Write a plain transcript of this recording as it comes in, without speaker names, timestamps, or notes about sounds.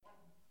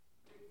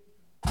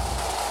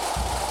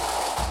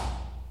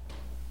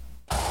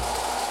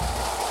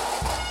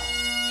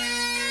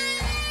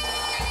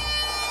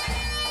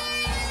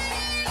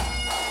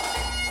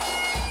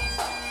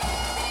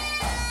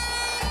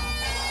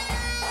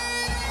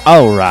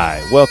All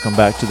right, welcome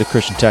back to the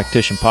Christian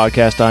Tactician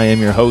Podcast. I am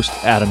your host,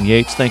 Adam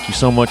Yates. Thank you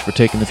so much for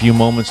taking a few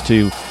moments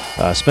to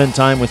spend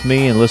time with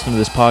me and listen to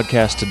this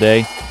podcast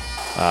today.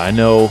 I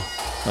know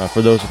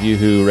for those of you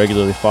who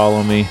regularly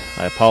follow me,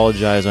 I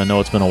apologize. I know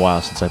it's been a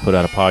while since I put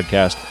out a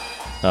podcast.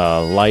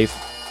 Life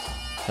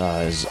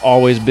is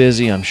always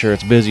busy. I'm sure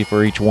it's busy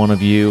for each one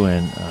of you,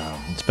 and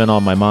it's been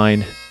on my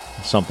mind.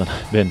 It's something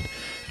I've been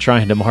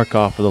trying to mark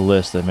off of the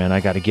list that, man,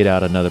 I got to get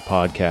out another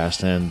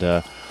podcast,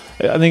 and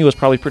I think it was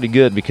probably pretty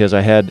good because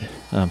I had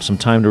some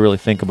time to really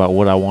think about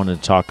what I wanted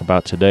to talk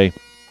about today,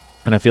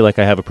 and I feel like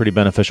I have a pretty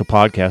beneficial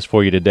podcast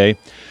for you today.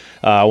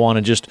 I want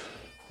to just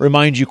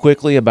remind you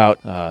quickly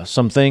about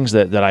some things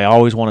that I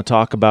always want to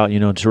talk about,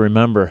 to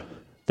remember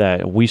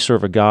that we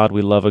serve a God,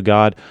 we love a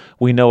God,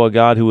 we know a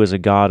God who is a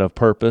God of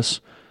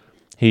purpose.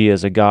 He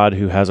is a God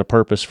who has a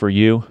purpose for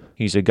you.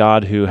 He's a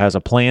God who has a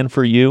plan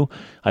for you.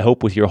 I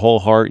hope with your whole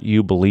heart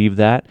you believe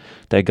that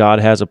God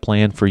has a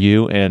plan for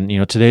you. And,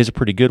 today's a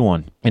pretty good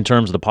one in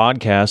terms of the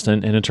podcast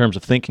and in terms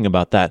of thinking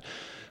about that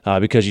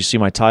because you see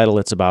my title,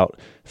 it's about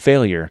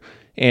failure.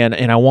 And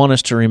I want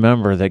us to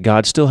remember that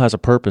God still has a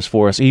purpose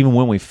for us even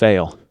when we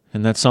fail.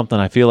 And that's something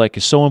I feel like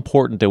is so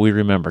important that we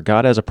remember.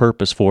 God has a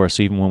purpose for us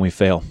even when we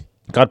fail.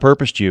 God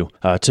purposed you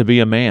to be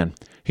a man.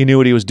 He knew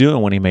what He was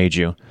doing when He made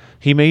you.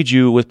 He made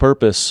you with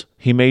purpose.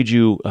 He made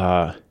you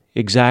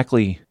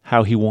exactly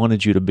how He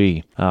wanted you to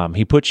be.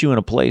 He put you in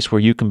a place where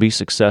you can be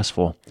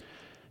successful.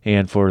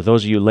 And for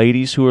those of you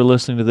ladies who are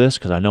listening to this,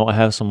 because I know I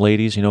have some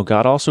ladies,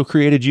 God also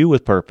created you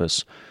with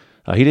purpose.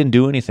 He didn't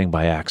do anything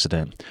by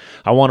accident.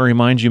 I want to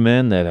remind you,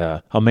 men,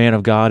 that a man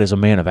of God is a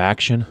man of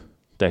action,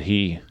 that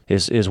he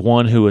is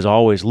one who is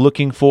always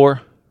looking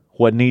for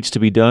what needs to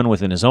be done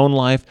within his own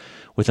life,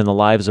 within the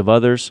lives of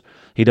others.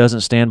 He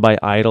doesn't stand by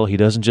idle. He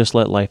doesn't just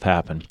let life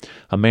happen.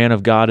 A man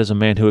of God is a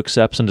man who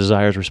accepts and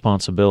desires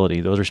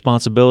responsibility. Those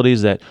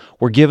responsibilities that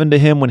were given to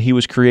him when he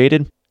was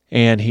created,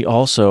 and he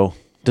also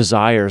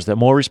desires that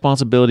more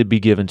responsibility be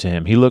given to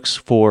him. He looks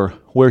for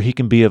where he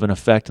can be of an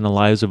effect in the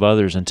lives of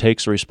others and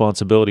takes the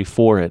responsibility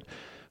for it,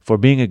 for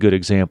being a good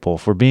example,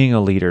 for being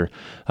a leader,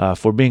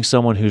 for being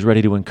someone who's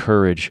ready to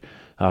encourage,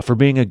 for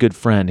being a good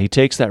friend. He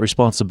takes that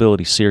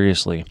responsibility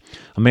seriously.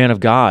 A man of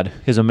God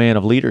is a man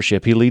of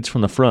leadership. He leads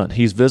from the front.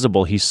 He's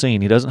visible. He's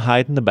seen. He doesn't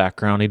hide in the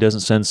background. He doesn't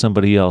send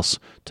somebody else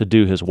to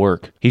do his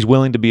work. He's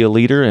willing to be a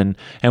leader, and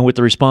with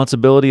the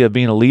responsibility of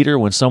being a leader,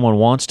 when someone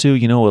wants to,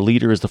 a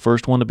leader is the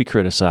first one to be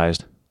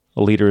criticized.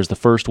 A leader is the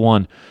first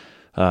one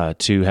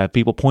to have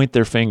people point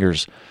their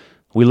fingers.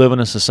 We live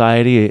in a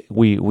society,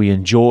 we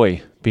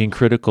enjoy being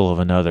critical of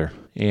another.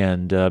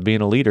 And being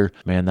a leader,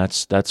 man,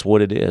 that's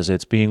what it is.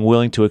 It's being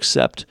willing to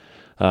accept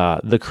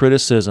the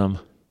criticism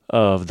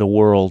of the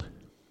world.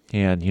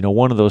 And,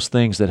 one of those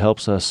things that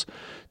helps us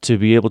to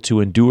be able to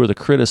endure the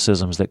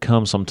criticisms that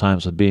come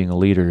sometimes with being a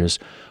leader is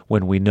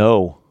when we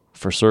know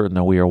for certain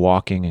that we are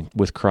walking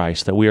with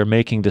Christ, that we are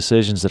making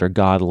decisions that are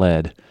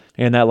God-led.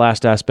 And that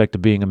last aspect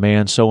of being a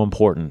man, so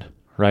important,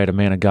 right? A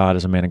man of God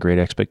is a man of great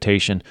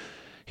expectation.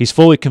 He's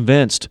fully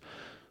convinced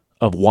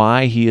of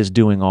why he is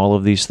doing all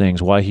of these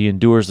things, why he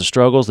endures the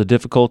struggles, the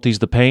difficulties,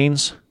 the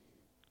pains.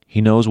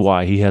 He knows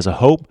why. He has a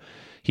hope.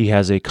 He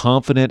has a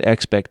confident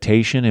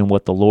expectation in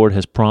what the Lord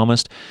has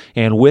promised.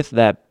 And with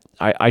that,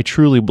 I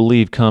truly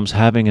believe comes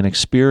having an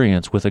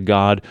experience with a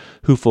God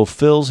who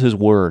fulfills His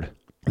word.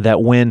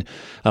 That when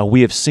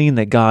we have seen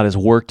that God has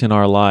worked in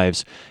our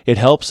lives, it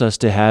helps us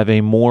to have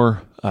a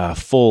more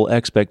full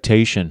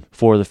expectation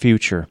for the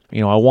future.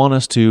 I want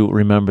us to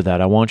remember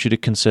that. I want you to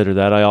consider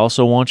that. I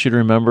also want you to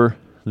remember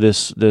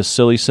this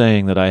silly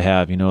saying that I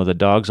have, the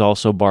dogs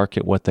also bark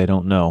at what they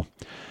don't know.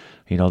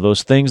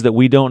 Those things that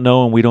we don't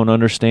know and we don't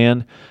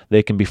understand,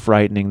 they can be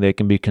frightening, they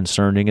can be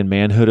concerning, and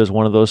manhood is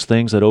one of those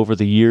things that over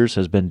the years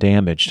has been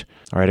damaged.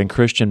 All right, and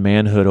Christian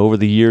manhood over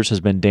the years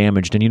has been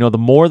damaged. And the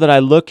more that I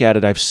look at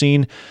it, I've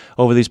seen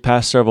over these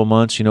past several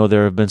months,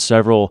 there have been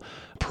several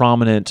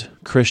prominent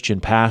Christian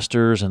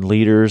pastors and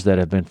leaders that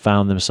have been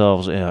found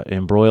themselves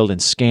embroiled in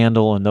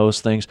scandal and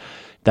those things.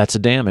 That's a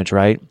damage,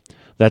 right?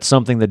 That's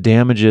something that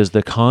damages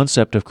the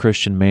concept of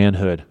Christian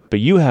manhood. But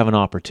you have an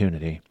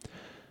opportunity.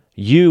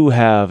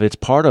 It's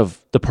part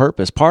of the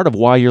purpose, part of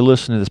why you're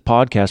listening to this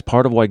podcast,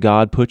 part of why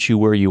God put you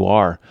where you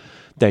are,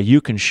 that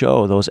you can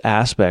show those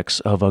aspects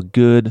of a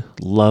good,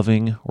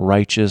 loving,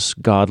 righteous,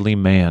 godly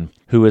man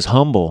who is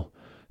humble,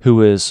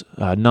 who is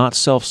not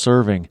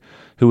self-serving,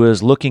 who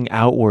is looking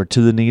outward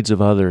to the needs of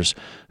others,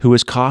 who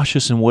is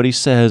cautious in what he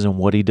says and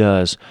what he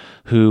does,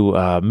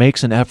 who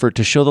makes an effort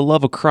to show the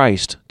love of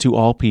Christ to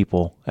all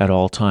people at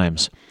all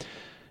times.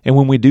 And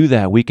when we do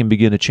that, we can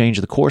begin to change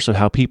the course of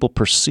how people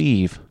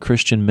perceive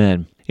Christian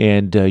men.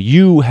 And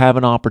you have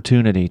an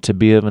opportunity to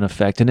be of an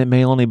effect, and it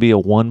may only be a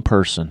one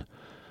person.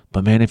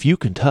 But man, if you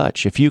can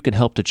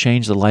help to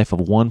change the life of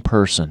one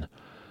person,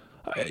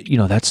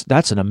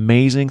 that's an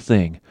amazing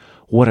thing.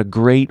 What a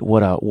great,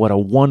 what a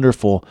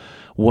wonderful,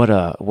 what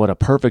a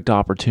perfect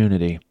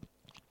opportunity.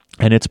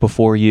 And it's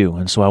before you.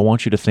 And so I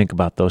want you to think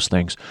about those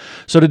things.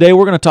 So today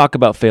we're going to talk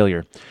about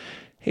failure.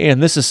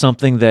 And this is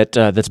something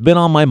that's been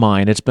on my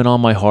mind. It's been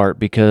on my heart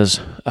because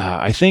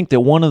I think that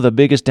one of the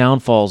biggest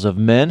downfalls of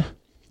men,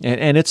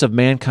 and it's of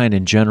mankind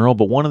in general,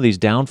 but one of these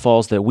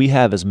downfalls that we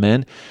have as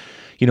men,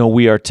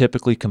 we are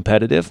typically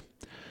competitive.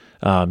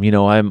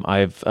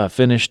 I've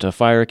finished a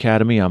fire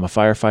academy. I'm a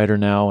firefighter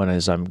now, and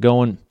as I'm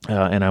going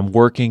and I'm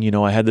working,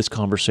 I had this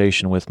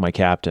conversation with my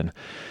captain,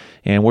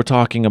 and we're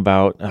talking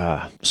about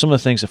some of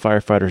the things that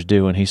firefighters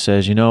do. And he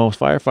says,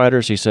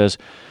 firefighters, he says,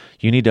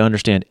 you need to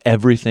understand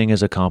everything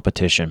is a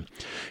competition.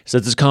 He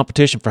says it's a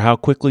competition for how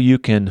quickly you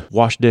can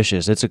wash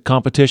dishes. It's a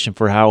competition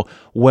for how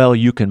well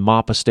you can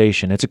mop a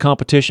station. It's a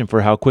competition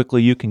for how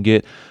quickly you can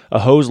get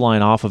a hose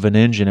line off of an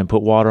engine and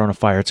put water on a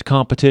fire. It's a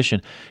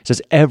competition. He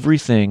says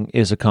everything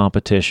is a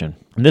competition.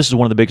 And this is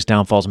one of the biggest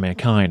downfalls of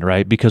mankind,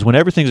 right? Because when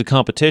everything's a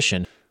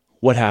competition,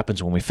 what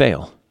happens when we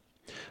fail?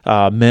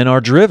 Men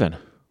are driven,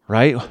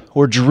 right?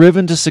 We're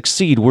driven to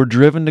succeed. We're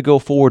driven to go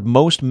forward.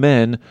 Most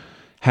men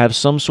have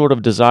some sort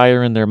of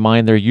desire in their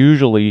mind. They're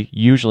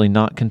usually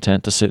not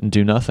content to sit and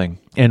do nothing.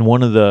 And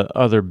one of the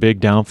other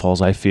big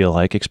downfalls, I feel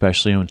like,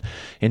 especially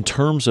in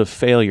terms of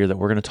failure that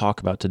we're going to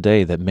talk about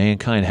today that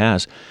mankind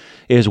has,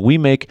 is we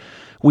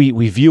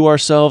view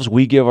ourselves,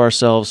 we give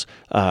ourselves,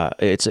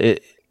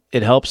 it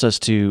helps us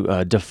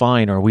to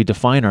define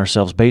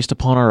ourselves based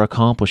upon our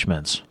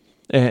accomplishments.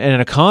 And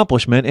an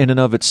accomplishment in and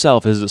of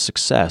itself is a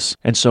success.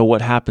 And so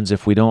what happens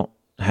if we don't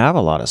have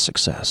a lot of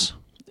success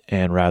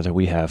and rather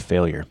we have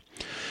failure?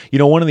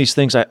 One of these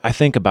things I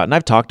think about, and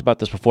I've talked about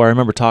this before. I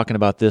remember talking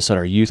about this at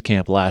our youth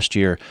camp last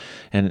year,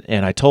 and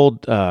I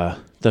told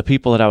the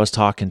people that I was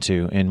talking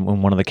to in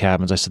one of the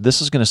cabins, I said,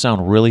 this is going to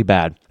sound really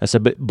bad. I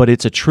said, but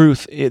it's a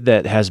truth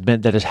that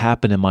has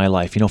happened in my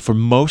life. For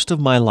most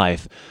of my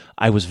life,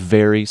 I was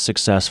very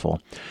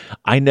successful.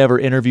 I never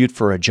interviewed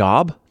for a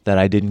job that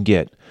I didn't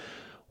get.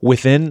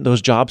 Within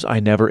those jobs, I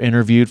never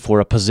interviewed for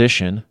a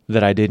position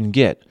that I didn't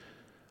get.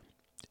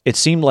 It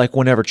seemed like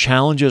whenever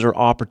challenges or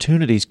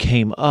opportunities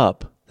came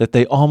up, that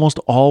they almost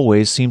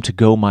always seem to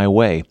go my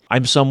way.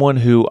 I'm someone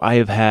who I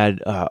have had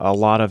a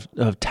lot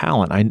of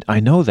talent. I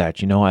know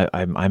that.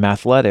 I'm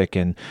athletic,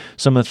 and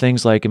some of the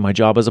things like in my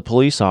job as a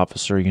police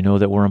officer,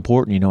 that were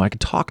important. I could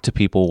talk to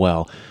people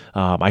well.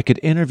 I could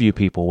interview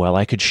people well.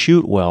 I could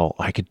shoot well.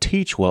 I could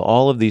teach well.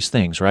 All of these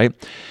things, right?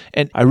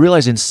 And I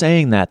realize in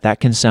saying that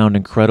can sound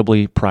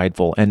incredibly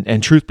prideful.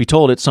 And truth be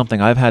told, it's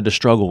something I've had to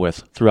struggle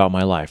with throughout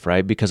my life,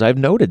 right? Because I've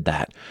noted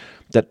that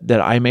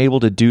I'm able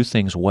to do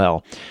things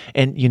well.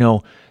 And,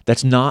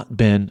 that's not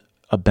been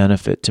a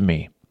benefit to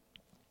me.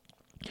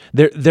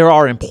 There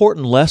are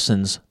important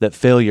lessons that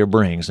failure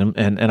brings,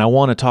 and I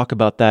want to talk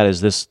about that as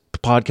this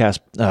podcast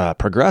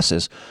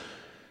progresses.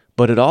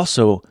 But it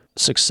also,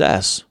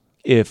 success,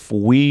 if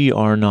we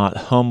are not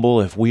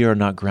humble, if we are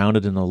not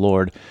grounded in the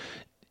Lord,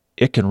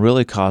 it can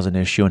really cause an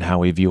issue in how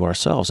we view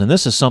ourselves. And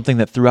this is something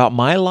that throughout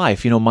my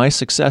life, my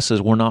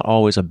successes were not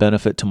always a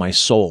benefit to my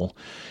soul,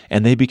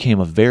 and they became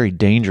a very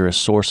dangerous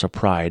source of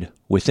pride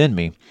within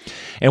me.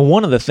 And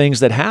one of the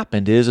things that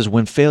happened is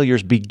when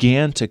failures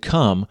began to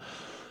come,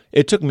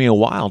 it took me a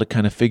while to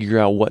kind of figure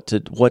out what to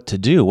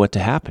do, what to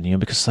happen,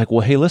 because it's like,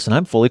 well, hey, listen,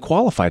 I'm fully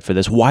qualified for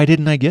this. Why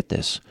didn't I get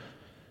this?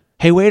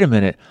 Hey, wait a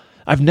minute.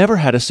 I've never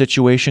had a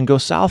situation go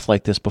south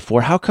like this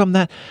before. How come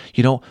that,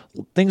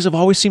 things have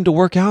always seemed to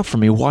work out for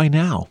me? Why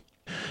now?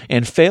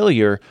 And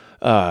failure,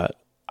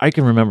 I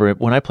can remember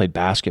when I played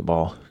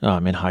basketball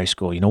in high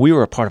school. We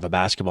were a part of a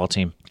basketball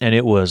team, and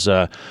it was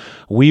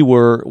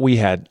we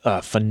had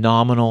a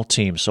phenomenal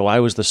team. So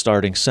I was the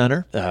starting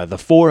center. The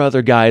four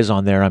other guys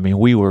on there,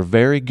 we were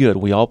very good.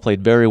 We all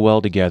played very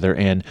well together,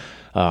 and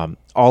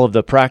all of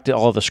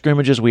the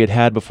scrimmages we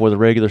had before the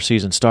regular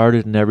season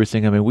started and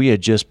everything. We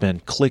had just been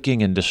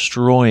clicking and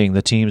destroying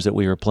the teams that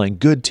we were playing,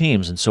 good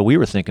teams, and so we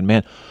were thinking,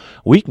 man,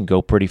 we can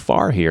go pretty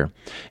far here.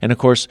 And of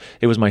course,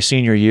 it was my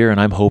senior year, and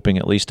I'm hoping,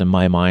 at least in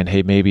my mind,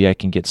 hey, maybe I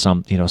can get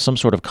some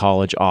sort of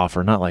college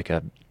offer, not like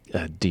a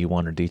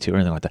D1 or D2 or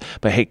anything like that,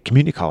 but hey,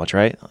 community college,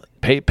 right?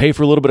 Pay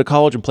for a little bit of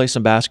college and play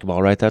some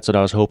basketball, right? That's what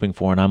I was hoping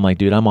for. And I'm like,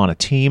 dude, I'm on a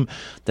team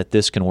that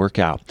this can work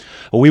out.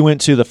 Well, we went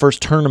to the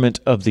first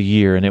tournament of the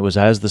year, and it was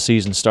as the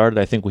season started.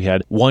 I think we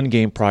had one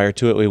game prior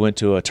to it. We went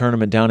to a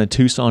tournament down in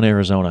Tucson,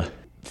 Arizona.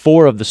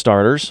 4 of the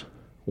starters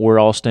were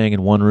all staying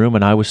in one room,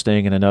 and I was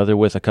staying in another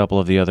with a couple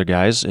of the other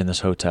guys in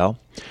this hotel.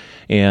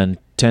 And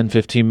 10,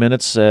 15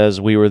 minutes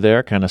as we were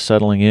there, kind of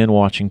settling in,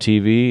 watching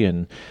TV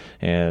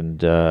and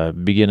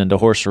beginning to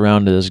horse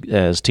around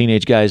as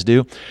teenage guys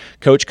do,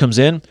 Coach comes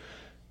in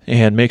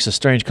and makes a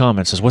strange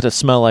comment, says, "What's it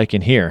smell like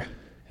in here?"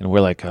 And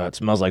we're like, "It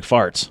smells like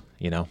farts,"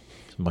 a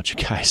bunch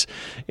of guys.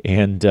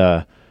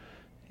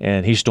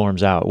 And he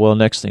storms out. Well,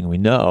 next thing we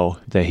know,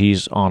 that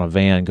he's on a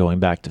van going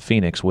back to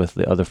Phoenix with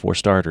the other 4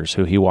 starters,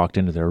 who he walked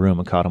into their room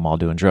and caught them all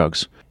doing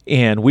drugs.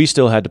 And we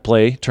still had to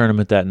play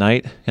tournament that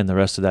night and the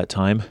rest of that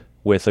time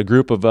with a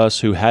group of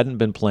us who hadn't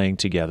been playing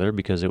together,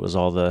 because it was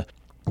all the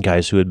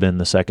guys who had been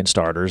the second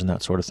starters and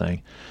that sort of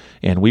thing.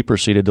 And we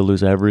proceeded to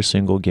lose every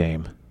single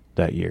game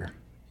that year,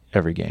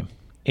 every game.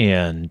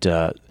 And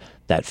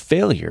that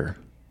failure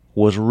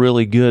was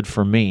really good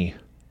for me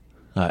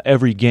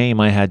Every game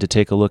I had to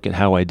take a look at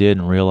how I did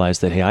and realize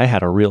that, hey, I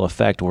had a real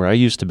effect where I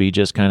used to be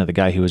just kind of the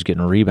guy who was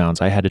getting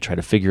rebounds. I had to try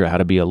to figure out how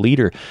to be a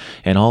leader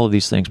and all of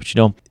these things.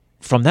 But,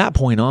 from that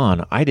point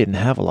on, I didn't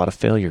have a lot of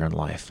failure in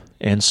life.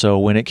 And so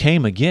when it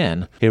came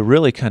again, it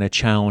really kind of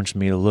challenged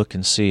me to look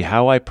and see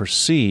how I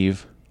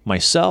perceive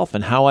myself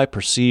and how I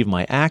perceive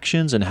my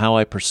actions and how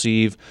I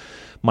perceive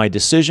my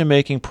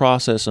decision-making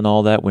process and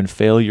all that when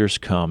failures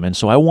come. And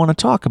so I want to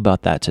talk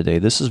about that today.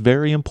 This is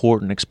very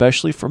important,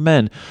 especially for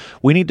men.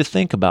 We need to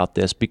think about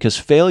this because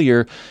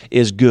failure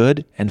is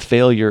good and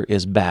failure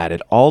is bad.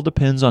 It all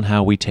depends on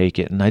how we take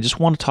it. And I just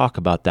want to talk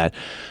about that.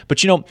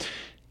 But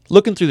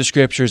looking through the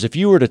scriptures, if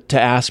you were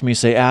to ask me,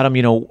 say, Adam,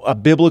 a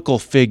biblical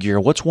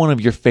figure, what's one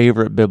of your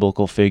favorite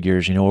biblical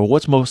figures, or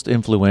what's most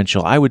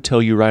influential? I would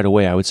tell you right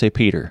away, I would say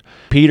Peter.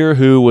 Peter,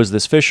 who was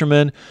this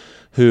fisherman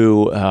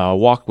who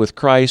walked with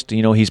Christ,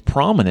 he's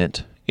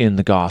prominent in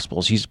the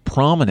Gospels. He's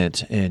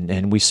prominent,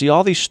 and we see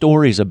all these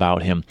stories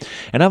about him.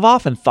 And I've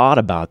often thought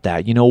about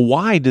that.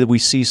 Why did we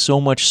see so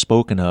much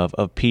spoken of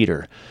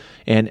Peter?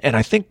 And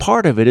I think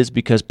part of it is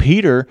because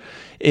Peter,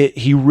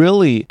 he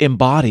really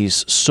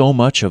embodies so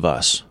much of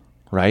us,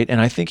 right? And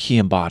I think he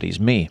embodies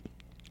me.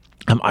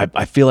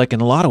 I feel like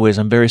in a lot of ways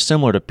I'm very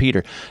similar to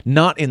Peter,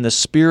 not in the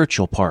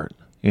spiritual part,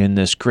 in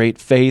this great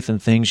faith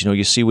and things.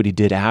 You see what he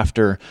did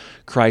after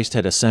Christ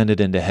had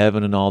ascended into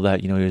heaven and all that.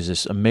 He was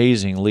this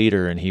amazing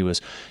leader, and he was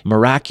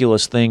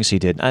miraculous things he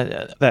did.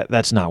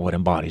 That's not what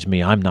embodies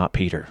me. I'm not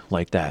Peter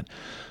like that.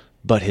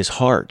 But his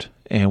heart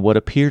and what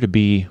appeared to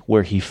be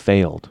where he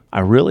failed, I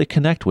really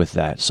connect with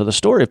that. So the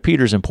story of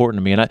Peter is important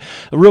to me. And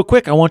real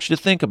quick, I want you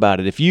to think about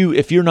it.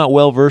 If you're not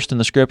well versed in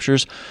the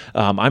scriptures,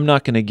 I'm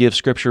not going to give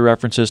scripture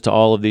references to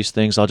all of these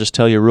things. I'll just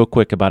tell you real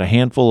quick about a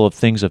handful of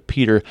things of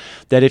Peter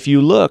that if you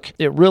look,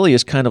 it really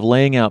is kind of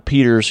laying out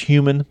Peter's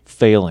human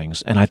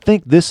failings. And I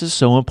think this is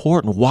so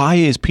important. Why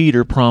is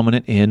Peter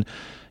prominent in,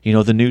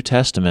 the New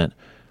Testament?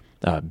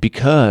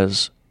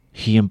 Because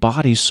he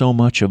embodies so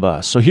much of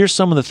us. So here's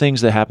some of the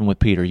things that happened with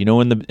Peter.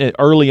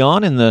 Early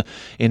on in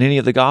any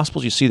of the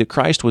Gospels, you see that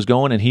Christ was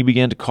going and he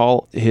began to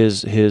call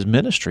his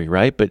ministry,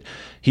 right? But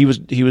he was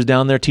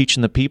down there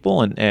teaching the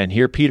people, and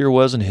here Peter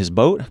was in his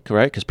boat,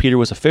 right? Because Peter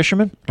was a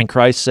fisherman, and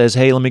Christ says,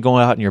 "Hey, let me go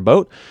out in your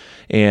boat."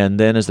 And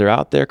then as they're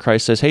out there,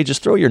 Christ says, "Hey,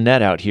 just throw your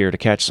net out here to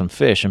catch some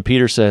fish." And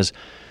Peter says,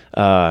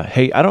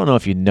 "Hey, I don't know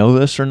if you know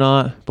this or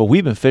not, but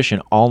we've been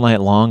fishing all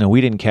night long and we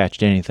didn't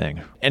catch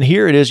anything." And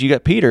here it is, you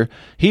got Peter.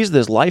 He's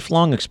this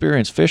lifelong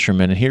experienced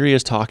fisherman, and here he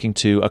is talking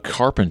to a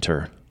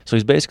carpenter. So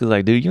he's basically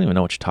like, "Dude, you don't even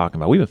know what you're talking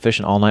about. We've been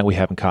fishing all night. We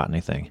haven't caught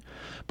anything."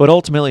 But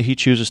ultimately, he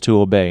chooses to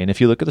obey. And if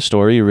you look at the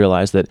story, you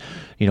realize that,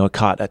 it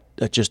caught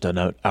just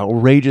an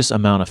outrageous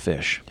amount of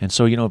fish. And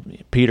so,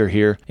 Peter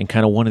here in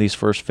kind of one of these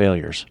first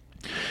failures.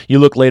 You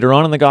look later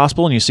on in the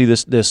gospel and you see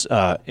this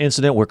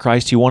incident where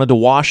Christ, he wanted to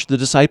wash the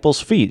disciples'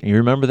 feet. You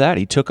remember that?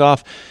 He took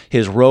off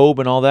his robe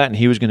and all that, and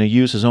he was going to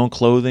use his own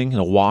clothing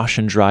to wash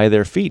and dry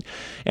their feet.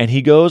 And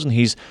he goes and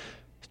he's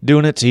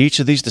doing it to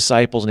each of these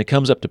disciples, and he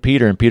comes up to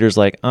Peter, and Peter's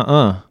like,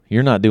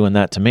 you're not doing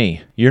that to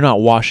me. You're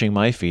not washing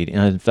my feet.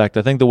 And in fact,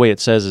 I think the way it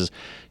says is,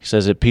 he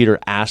says that Peter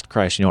asked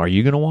Christ, are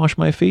you going to wash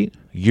my feet?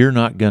 You're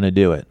not going to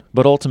do it.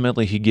 But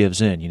ultimately, he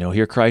gives in.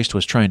 Here Christ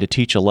was trying to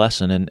teach a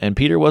lesson, and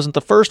Peter wasn't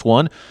the first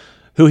one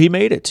who he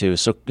made it to.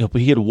 So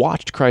he had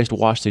watched Christ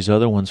wash these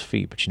other ones'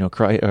 feet.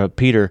 But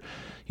Peter,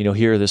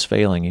 here this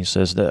failing, he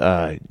says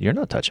that you're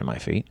not touching my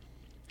feet.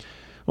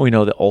 Well, we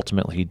know that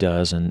ultimately he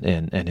does, and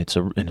it's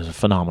a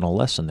phenomenal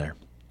lesson there.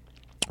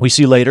 We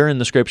see later in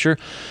the scripture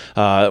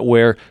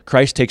where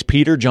Christ takes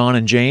Peter, John,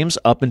 and James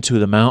up into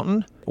the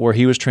mountain where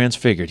he was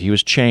transfigured. He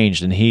was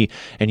changed, and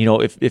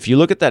if you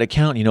look at that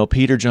account,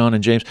 Peter, John,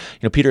 and James,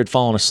 Peter had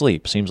fallen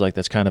asleep. Seems like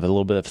that's kind of a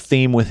little bit of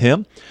theme with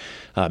him.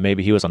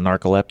 Maybe he was a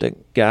narcoleptic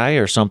guy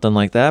or something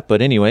like that.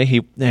 But anyway,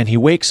 he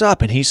wakes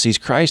up and he sees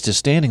Christ is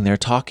standing there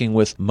talking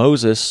with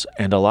Moses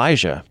and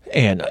Elijah.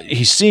 And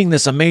he's seeing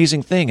this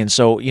amazing thing. And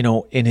so,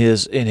 in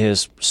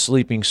his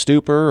sleeping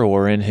stupor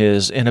or in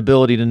his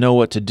inability to know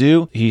what to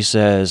do, he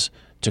says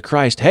to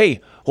Christ, "Hey,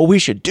 what we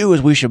should do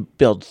is we should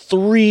build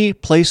 3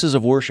 places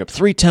of worship,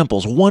 3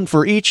 temples, one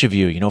for each of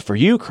you, for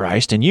you,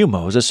 Christ, and you,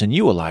 Moses, and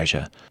you,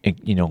 Elijah."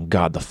 And,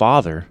 God the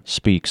Father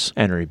speaks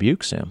and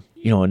rebukes him.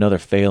 Another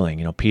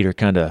failing, Peter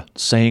kind of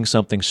saying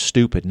something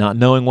stupid, not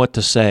knowing what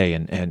to say.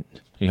 And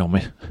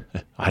man,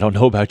 I don't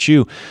know about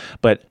you,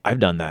 but I've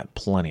done that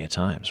plenty of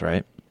times,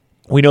 right?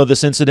 We know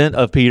this incident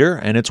of Peter,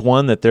 and it's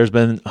one that there's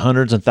been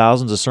hundreds and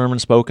thousands of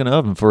sermons spoken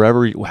of, and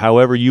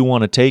however you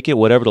want to take it,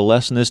 whatever the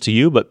lesson is to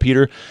you. But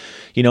Peter,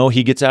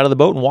 he gets out of the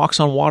boat and walks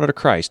on water to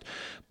Christ.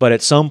 But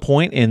at some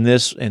point in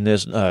this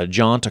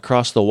jaunt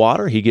across the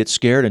water, he gets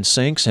scared and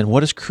sinks. And what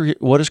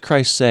does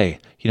Christ say?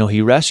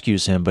 He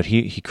rescues him, but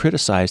he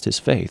criticized his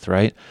faith,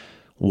 right?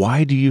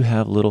 Why do you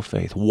have little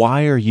faith?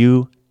 Why are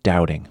you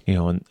doubting?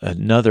 And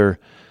another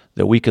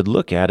that we could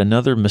look at,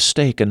 another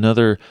mistake,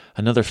 another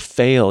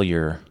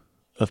failure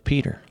of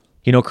Peter.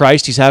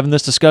 Christ, he's having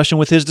this discussion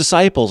with his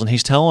disciples, and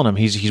he's telling them,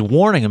 he's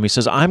warning them. He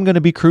says, I'm going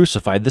to be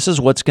crucified. This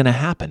is what's going to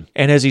happen.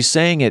 And as he's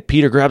saying it,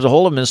 Peter grabs a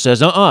hold of him and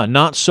says,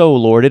 not so,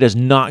 Lord. It is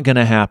not going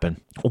to happen.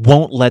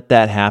 Won't let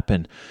that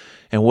happen.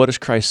 And what does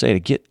Christ say?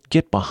 To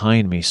get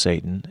behind me,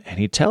 Satan. And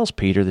he tells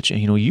Peter that,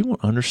 you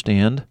won't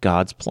understand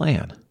God's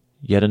plan.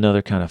 Yet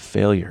another kind of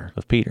failure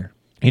of Peter.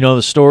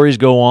 The stories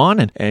go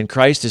on, and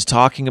Christ is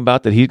talking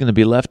about that he's going to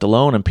be left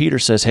alone, and Peter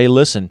says, hey,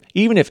 listen,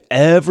 even if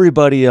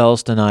everybody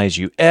else denies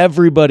you,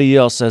 everybody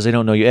else says they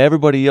don't know you,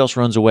 everybody else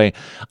runs away,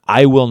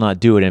 I will not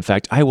do it. In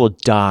fact, I will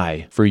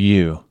die for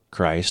you,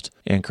 Christ.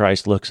 And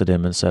Christ looks at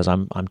him and says,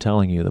 I'm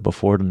telling you that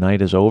before the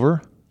night is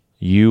over,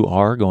 you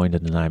are going to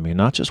deny me,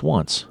 not just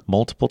once,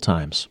 multiple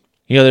times.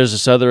 There's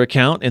this other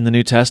account in the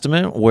New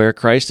Testament where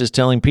Christ is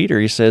telling Peter,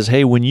 he says,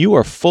 hey, when you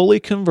are fully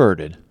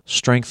converted,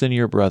 strengthen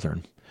your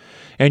brethren.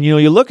 And,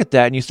 you look at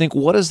that and you think,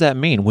 what does that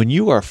mean? When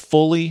you are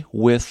fully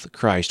with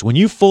Christ, when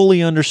you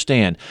fully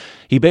understand,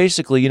 he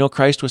basically,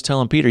 Christ was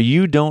telling Peter,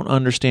 you don't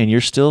understand.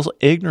 You're still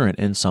ignorant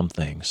in some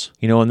things.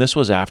 And this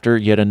was after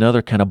yet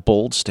another kind of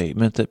bold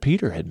statement that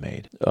Peter had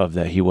made of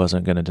that he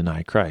wasn't going to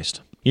deny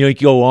Christ. You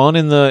go on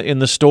in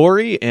the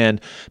story,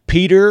 and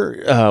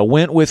Peter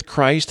went with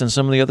Christ and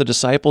some of the other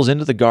disciples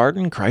into the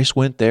garden. Christ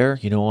went there,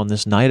 on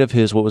this night of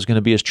what was going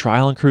to be his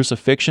trial and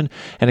crucifixion,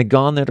 and had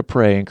gone there to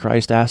pray. And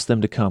Christ asked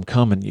them to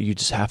come, and you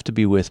just have to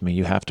be with me.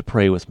 You have to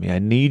pray with me. I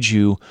need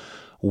you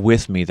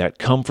with me. That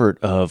comfort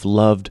of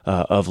loved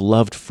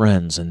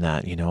friends, and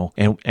that,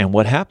 And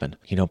what happened?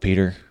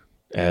 Peter,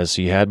 as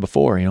he had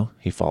before,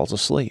 he falls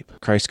asleep.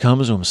 Christ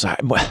comes to him and says,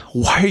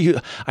 "Why are you?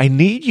 I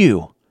need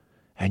you,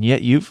 and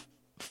yet you've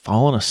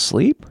fallen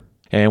asleep."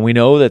 And we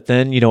know that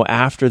then,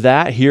 after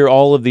that, here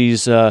all of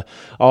these guards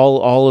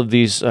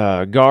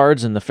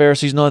and the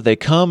Pharisees know that they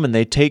come and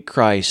they take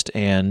Christ.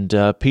 And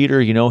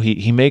Peter,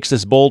 he makes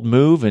this bold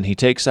move, and he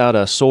takes out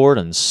a sword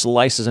and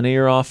slices an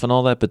ear off and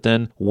all that. But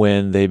then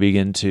when they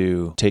begin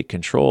to take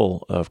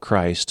control of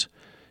Christ,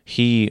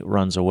 he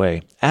runs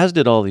away, as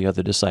did all the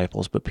other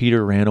disciples, but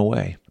Peter ran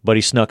away. But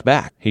he snuck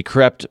back. He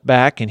crept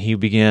back, and he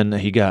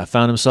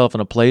found himself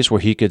in a place where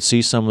he could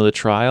see some of the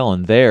trial,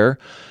 and there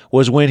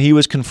was when he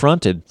was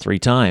confronted 3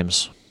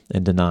 times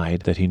and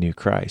denied that he knew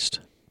Christ.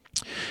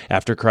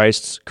 After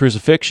Christ's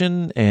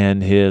crucifixion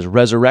and his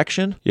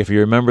resurrection, if you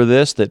remember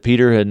this, that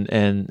Peter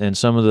and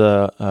some of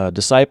the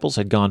disciples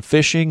had gone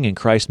fishing, and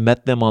Christ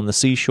met them on the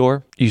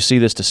seashore. You see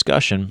this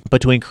discussion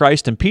between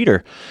Christ and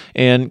Peter,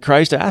 and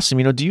Christ asked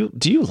him,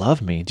 do you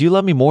love me? Do you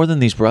love me more than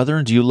these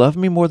brethren? Do you love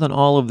me more than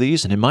all of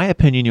these? And in my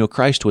opinion,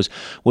 Christ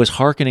was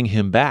hearkening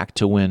him back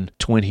to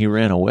when he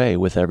ran away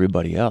with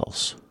everybody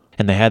else.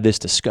 And they had this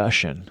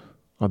discussion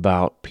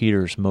about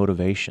Peter's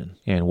motivation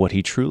and what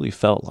he truly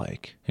felt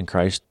like. And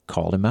Christ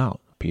called him out,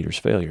 Peter's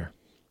failure.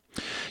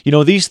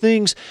 These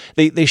things,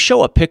 they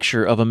show a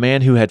picture of a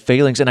man who had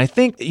failings. And I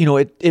think,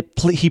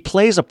 he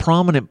plays a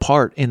prominent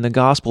part in the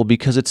gospel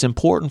because it's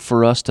important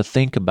for us to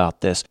think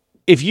about this.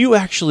 If you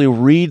actually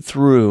read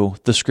through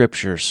the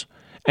scriptures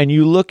and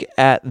you look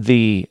at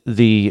the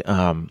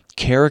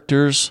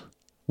characters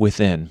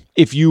within,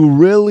 if you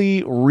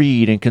really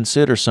read and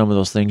consider some of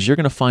those things, you're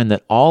going to find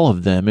that all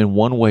of them in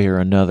one way or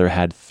another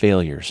had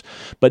failures,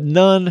 but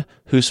none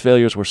whose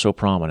failures were so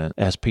prominent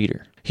as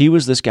Peter. He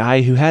was this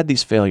guy who had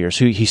these failures,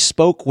 who he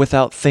spoke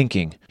without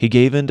thinking. He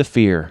gave in to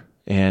fear.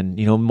 And,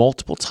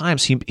 multiple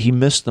times he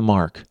missed the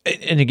mark.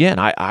 And again,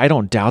 I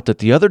don't doubt that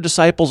the other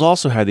disciples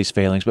also had these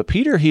failings, but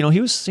Peter,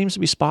 seems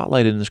to be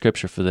spotlighted in the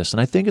scripture for this. And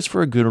I think it's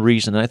for a good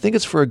reason. And I think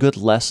it's for a good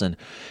lesson.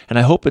 And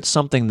I hope it's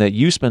something that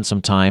you spend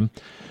some time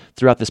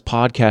throughout this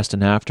podcast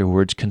and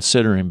afterwards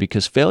considering,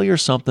 because failure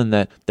is something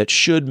that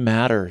should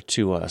matter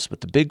to us.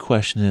 But the big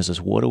question is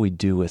what do we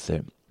do with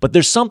it? But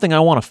there's something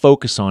I want to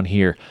focus on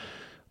here.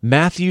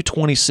 Matthew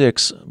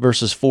 26,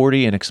 verses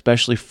 40 and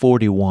especially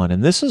 41.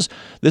 And this is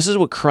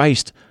what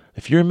Christ,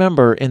 if you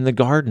remember in the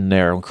garden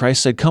there, when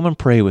Christ said, come and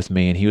pray with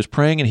me, and he was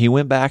praying and he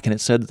went back and it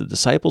said that the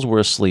disciples were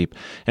asleep.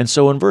 And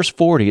so in verse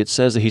 40, it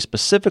says that he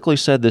specifically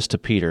said this to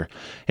Peter,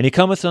 and he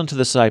cometh unto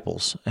the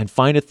disciples and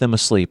findeth them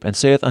asleep and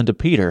saith unto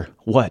Peter,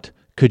 what?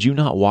 Could you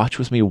not watch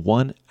with me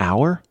 1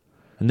 hour?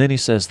 And then he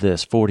says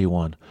this,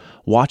 41,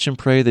 watch and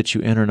pray that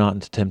you enter not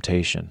into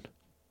temptation.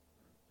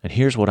 And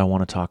here's what I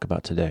want to talk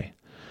about today.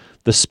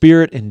 The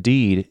spirit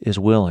indeed is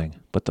willing,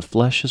 but the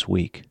flesh is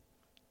weak.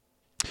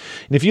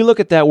 And if you look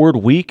at that word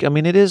weak,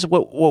 it is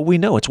what we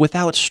know. It's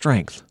without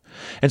strength.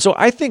 And so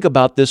I think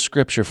about this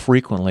scripture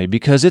frequently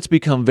because it's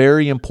become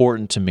very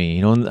important to me.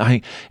 And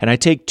I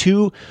take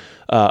 2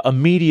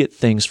 immediate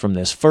things from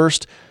this.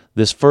 First,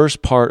 this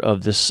first part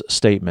of this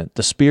statement,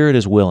 the spirit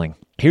is willing.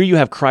 Here you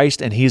have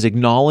Christ, and he's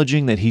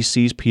acknowledging that he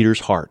sees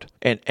Peter's heart.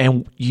 And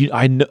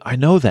I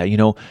know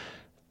that,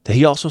 that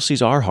he also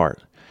sees our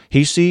heart.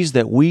 He sees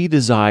that we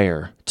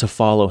desire to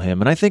follow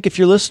him. And I think if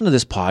you're listening to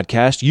this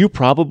podcast, you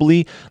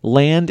probably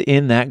land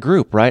in that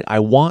group, right? I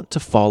want to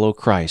follow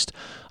Christ.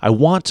 I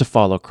want to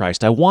follow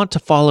Christ. I want to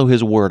follow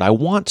his word. I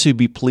want to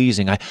be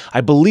pleasing.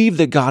 I believe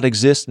that God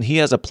exists and he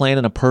has a plan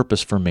and a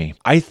purpose for me.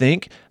 I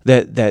think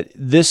that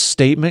this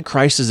statement,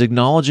 Christ is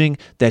acknowledging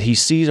that he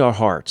sees our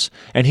hearts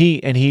and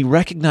he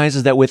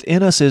recognizes that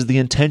within us is the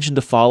intention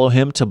to follow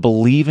him, to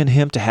believe in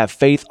him, to have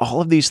faith, all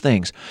of these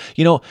things.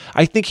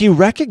 I think he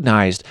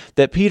recognized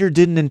that Peter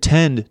didn't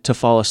intend to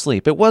fall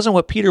asleep. It wasn't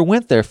what Peter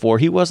went there for.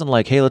 He wasn't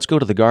like, hey, let's go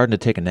to the garden to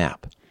take a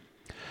nap.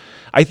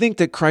 I think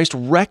that Christ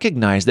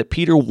recognized that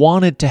Peter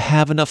wanted to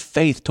have enough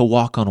faith to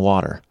walk on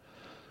water.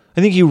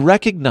 I think he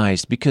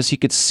recognized, because he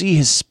could see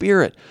his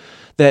spirit,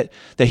 that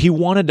he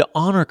wanted to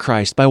honor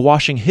Christ by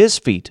washing his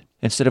feet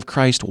instead of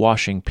Christ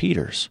washing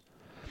Peter's.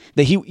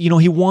 That he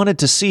wanted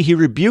to see, he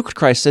rebuked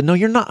Christ, said, no,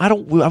 you're not, I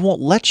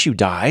won't let you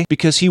die,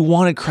 because he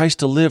wanted Christ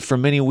to live for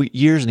many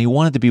years and he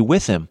wanted to be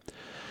with him.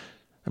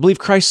 I believe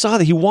Christ saw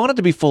that he wanted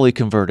to be fully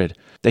converted,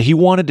 that he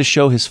wanted to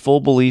show his full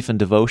belief and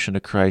devotion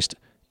to Christ,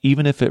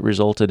 even if it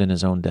resulted in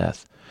his own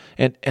death.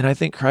 And I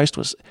think Christ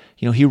was,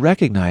 he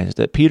recognized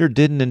that Peter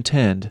didn't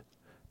intend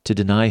to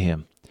deny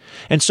him.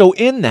 And so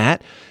in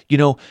that,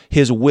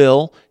 his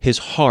will, his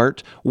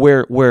heart,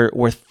 where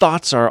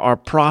thoughts are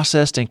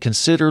processed and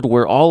considered,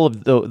 where all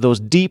of those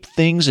deep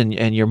things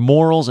and your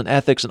morals and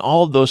ethics and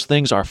all of those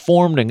things are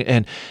formed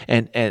and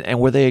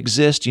where they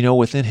exist,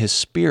 within his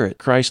spirit,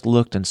 Christ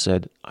looked and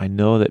said, I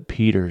know that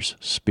Peter's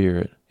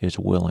spirit is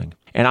willing.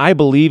 And I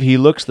believe he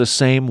looks the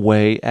same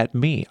way at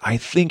me. I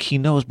think he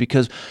knows,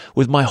 because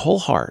with my whole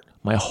heart,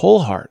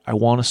 I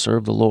want to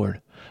serve the Lord.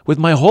 With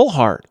my whole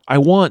heart, I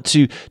want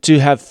to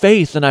have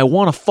faith, and I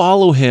want to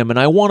follow him, and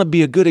I want to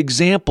be a good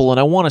example, and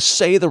I want to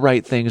say the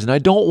right things, and I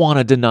don't want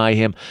to deny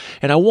him,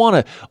 and I want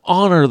to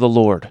honor the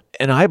Lord.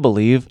 And I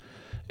believe,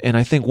 and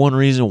I think one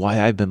reason why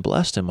I've been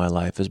blessed in my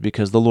life is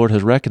because the Lord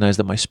has recognized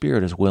that my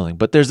spirit is willing.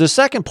 But there's the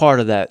second part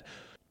of that,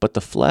 but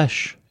the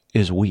flesh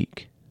is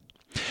weak.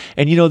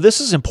 And this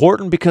is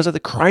important because of the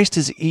Christ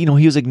is, he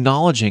was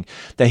acknowledging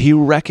that he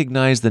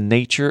recognized the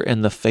nature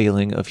and the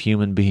failing of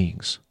human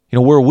beings.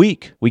 We're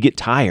weak. We get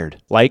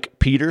tired. Like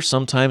Peter,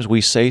 sometimes we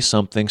say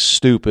something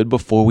stupid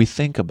before we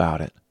think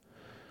about it.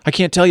 I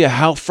can't tell you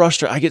how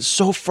frustrated. I get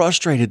so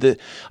frustrated that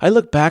I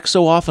look back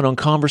so often on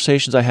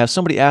conversations I have.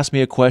 Somebody asks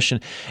me a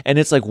question, and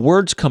it's like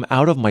words come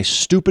out of my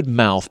stupid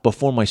mouth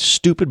before my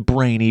stupid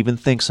brain even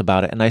thinks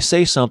about it. And I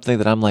say something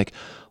that I'm like,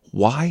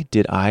 why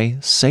did I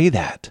say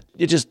that?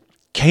 It just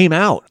came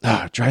out.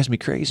 It drives me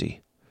crazy.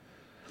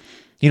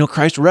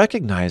 Christ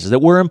recognizes that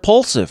we're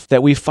impulsive,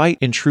 that we fight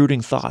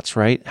intruding thoughts,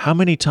 right? How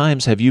many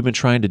times have you been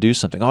trying to do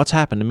something? Oh, it's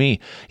happened to me.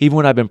 Even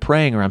when I've been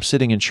praying or I'm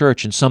sitting in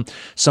church and some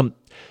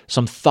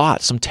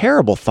thoughts, some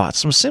terrible thoughts,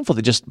 some sinful,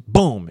 that just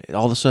boom,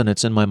 all of a sudden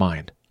it's in my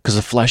mind. Because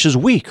the flesh is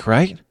weak,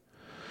 right?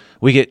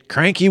 We get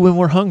cranky when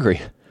we're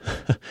hungry.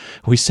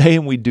 We say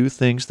and we do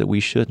things that we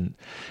shouldn't.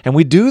 And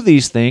we do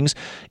these things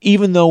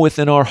even though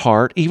within our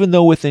heart, even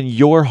though within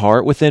your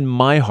heart, within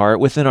my heart,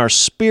 within our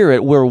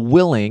spirit, we're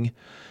willing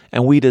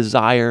and we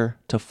desire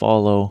to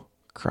follow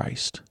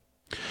Christ.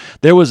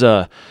 There was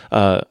an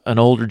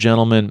older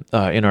gentleman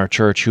in our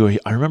church who,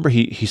 I remember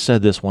he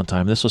said this one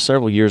time. This was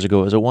several years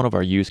ago. It was at one of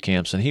our youth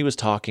camps, and he was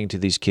talking to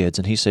these kids,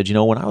 and he said,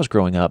 when I was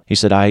growing up, he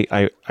said,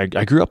 I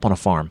grew up on a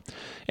farm,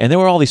 and there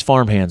were all these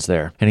farm hands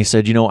there. And he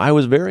said, I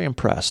was very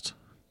impressed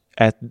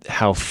at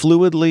how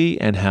fluidly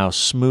and how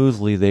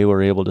smoothly they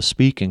were able to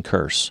speak and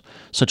curse.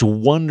 Such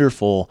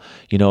wonderful,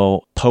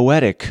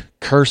 poetic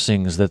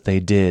cursings that they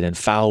did, and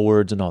foul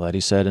words and all that, he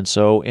said. And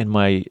so in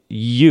my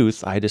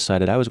youth, I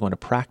decided I was going to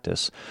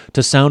practice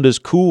to sound as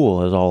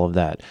cool as all of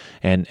that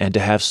and to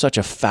have such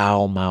a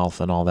foul mouth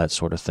and all that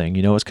sort of thing.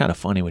 It's kind of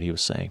funny what he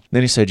was saying.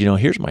 Then he said,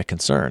 here's my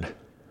concern.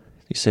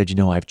 He said,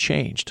 I've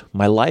changed.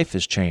 My life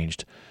has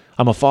changed.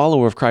 I'm a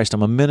follower of Christ.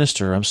 I'm a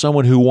minister. I'm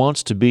someone who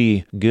wants to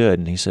be good.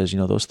 And he says,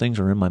 those things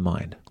are in my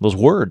mind. Those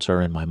words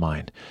are in my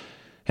mind.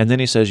 And then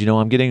he says,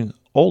 I'm getting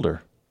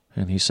older.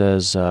 And he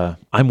says,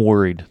 I'm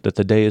worried that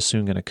the day is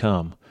soon going to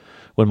come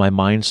when my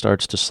mind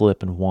starts to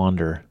slip and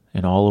wander,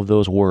 and all of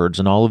those words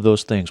and all of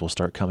those things will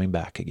start coming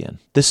back again.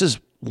 This is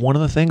one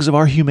of the things of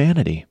our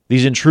humanity.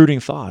 These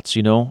intruding thoughts,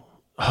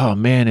 oh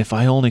man, if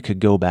I only could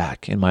go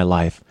back in my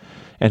life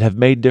and have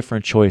made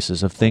different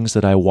choices of things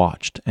that I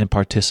watched and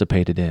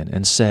participated in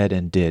and said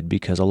and did,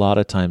 because a lot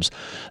of times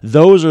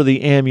those are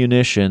the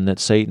ammunition that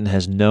Satan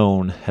has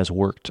known has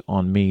worked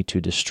on me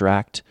to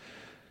distract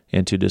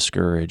and to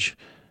discourage,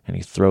 and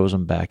he throws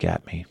them back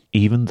at me,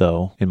 even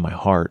though in my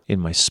heart,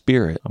 in my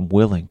spirit, I'm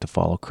willing to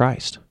follow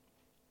Christ.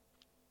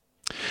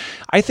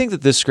 I think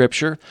that this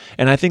scripture,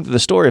 and I think that the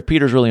story of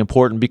Peter is really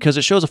important because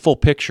it shows a full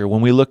picture when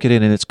we look at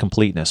it in its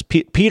completeness.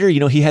 Peter,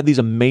 he had these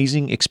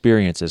amazing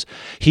experiences.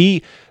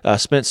 He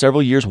spent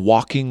several years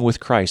walking with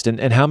Christ,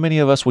 and how many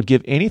of us would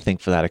give anything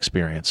for that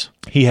experience?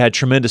 He had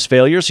tremendous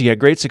failures. He had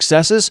great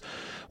successes.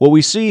 What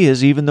we see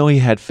is even though he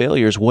had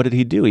failures, what did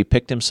he do? He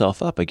picked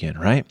himself up again,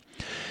 right?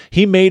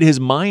 He made his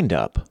mind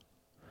up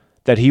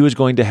that he was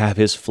going to have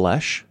his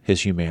flesh,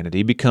 his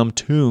humanity, become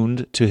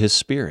tuned to his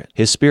spirit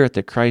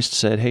that Christ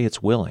said, hey,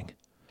 it's willing.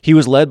 He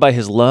was led by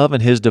his love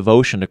and his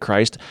devotion to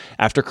Christ.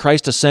 After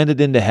Christ ascended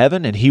into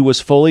heaven and he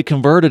was fully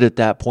converted at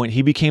that point,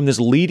 he became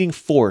this leading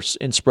force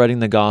in spreading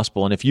the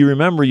gospel. And if you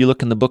remember, you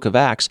look in the book of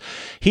Acts,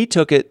 he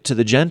took it to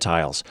the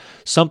Gentiles,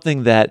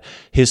 something that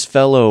his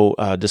fellow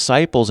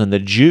disciples and the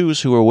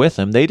Jews who were with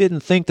him, they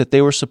didn't think that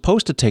they were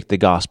supposed to take the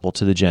gospel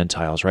to the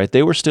Gentiles, right?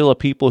 They were still a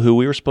people who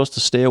we were supposed to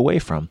stay away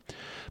from.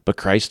 But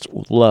Christ's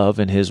love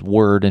and his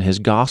word and his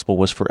gospel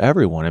was for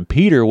everyone. And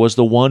Peter was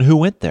the one who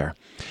went there.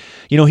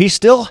 He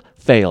still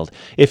failed.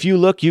 If you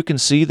look, you can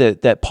see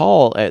that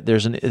Paul,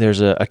 there's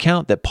an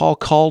account that Paul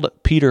called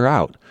Peter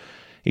out.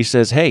 He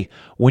says, hey,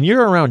 when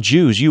you're around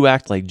Jews, you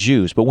act like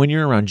Jews, but when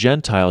you're around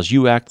Gentiles,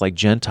 you act like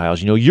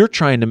Gentiles.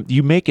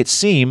 You make it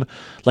seem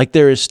like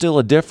there is still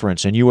a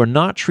difference, and you are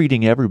not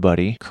treating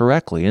everybody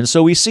correctly. And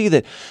so we see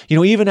that,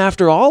 even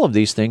after all of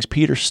these things,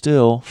 Peter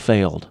still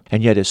failed,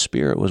 and yet his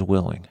spirit was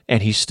willing,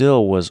 and he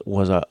still was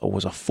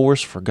a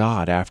force for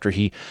God after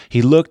he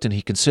looked and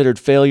he considered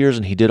failures,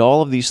 and he did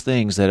all of these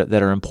things that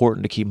are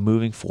important to keep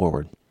moving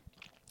forward.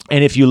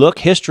 And if you look,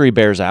 history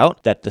bears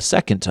out that the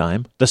second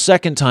time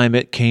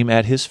it came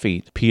at his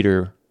feet,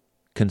 Peter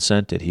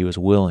consented. He was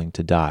willing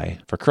to die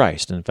for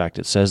Christ. In fact,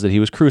 it says that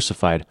he was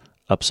crucified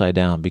upside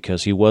down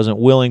because he wasn't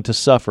willing to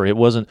suffer. He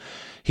wasn't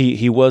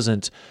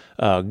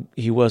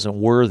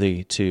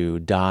worthy to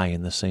die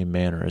in the same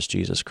manner as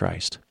Jesus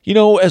Christ.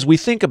 As we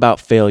think about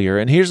failure,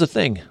 and here's the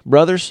thing,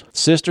 brothers,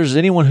 sisters,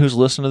 anyone who's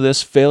listening to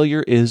this,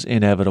 failure is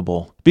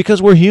inevitable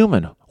because we're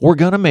human. We're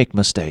going to make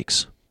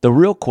mistakes. The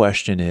real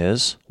question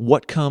is,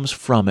 what comes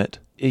from it?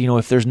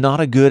 If there's not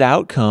a good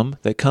outcome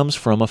that comes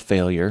from a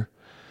failure,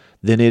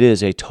 then it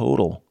is a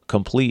total,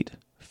 complete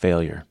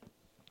failure.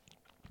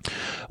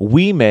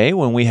 We may,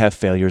 when we have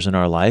failures in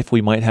our life,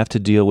 we might have to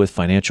deal with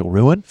financial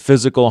ruin,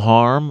 physical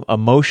harm,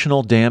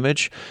 emotional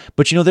damage.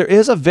 But there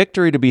is a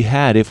victory to be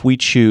had if we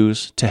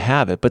choose to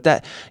have it. But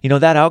that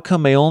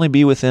outcome may only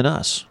be within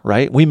us,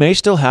 right? We may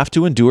still have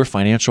to endure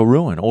financial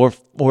ruin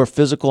or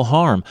physical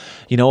harm,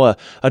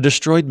 a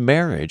destroyed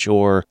marriage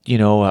or,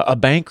 a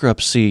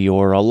bankruptcy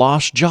or a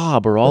lost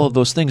job or all of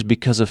those things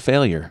because of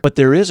failure. But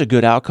there is a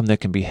good outcome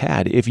that can be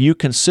had if you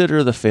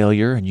consider the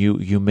failure and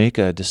you make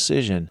a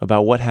decision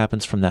about what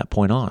happens from that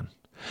point on.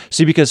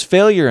 See, because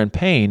failure and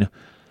pain,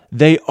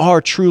 they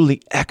are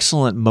truly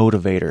excellent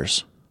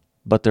motivators,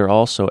 but they're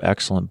also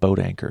excellent boat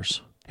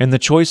anchors. And the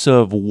choice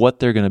of what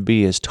they're going to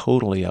be is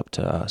totally up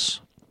to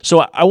us.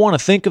 So I want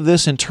to think of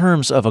this in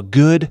terms of a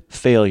good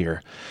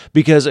failure,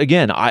 because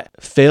again,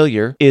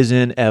 failure is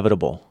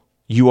inevitable.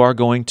 You are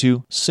going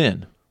to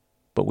sin,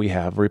 but we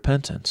have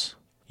repentance.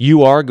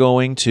 You are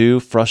going to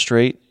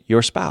frustrate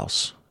your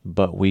spouse,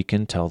 but we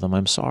can tell them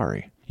I'm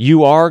sorry.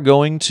 You are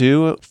going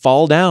to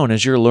fall down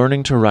as you're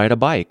learning to ride a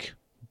bike.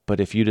 But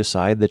if you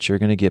decide that you're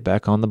going to get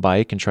back on the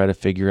bike and try to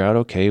figure out,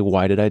 okay,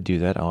 why did I do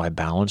that? Oh, I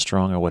balanced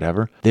wrong or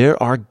whatever.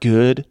 There are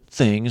good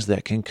things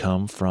that can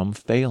come from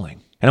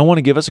failing. And I want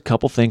to give us a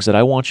couple things that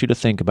I want you to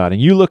think about.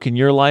 And you look in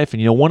your life,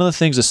 and one of the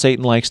things that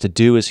Satan likes to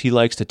do is he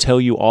likes to tell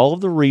you all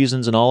of the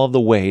reasons and all of the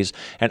ways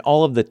and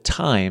all of the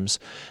times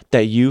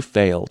that you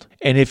failed.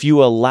 And if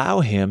you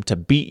allow him to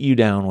beat you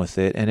down with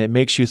it, and it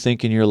makes you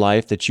think in your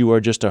life that you are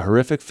just a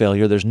horrific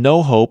failure, there's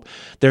no hope,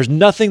 there's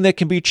nothing that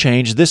can be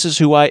changed, this is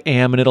who I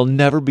am, and it'll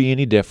never be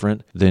any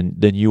different, then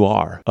you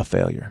are a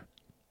failure.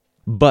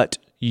 But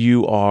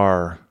you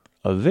are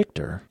a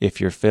victor if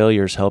your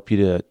failures help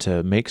you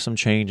to make some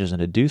changes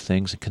and to do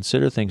things and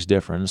consider things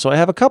different. And so I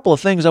have a couple of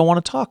things I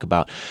want to talk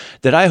about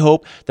that I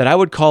hope that I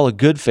would call a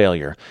good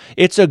failure.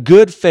 It's a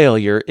good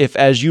failure if,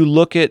 as you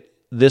look at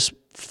this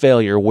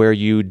failure where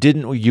you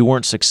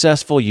weren't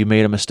successful, you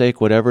made a mistake,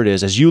 whatever it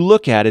is, as you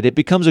look at it, it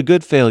becomes a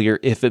good failure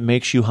if it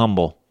makes you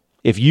humble.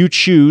 If you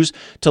choose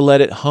to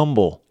let it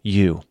humble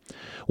you.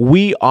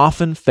 We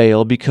often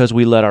fail because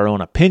we let our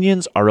own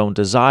opinions, our own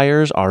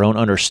desires, our own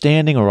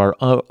understanding, or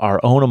our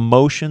own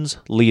emotions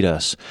lead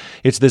us.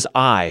 It's this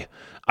I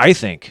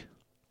think,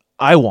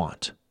 I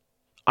want,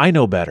 I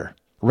know better,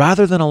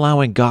 rather than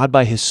allowing God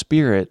by His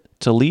Spirit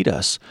to lead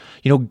us.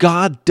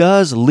 God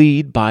does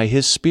lead by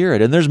His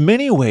Spirit, and there's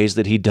many ways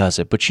that He does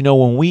it. But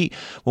when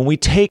we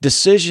take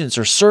decisions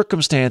or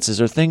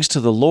circumstances or things to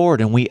the Lord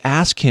and we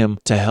ask Him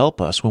to help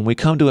us, when we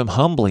come to Him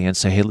humbly and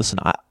say, hey, listen,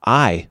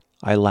 I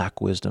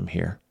lack wisdom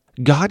here,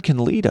 God can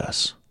lead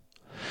us.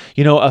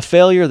 A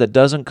failure that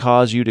doesn't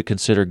cause you to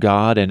consider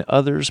God and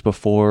others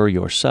before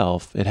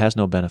yourself, it has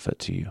no benefit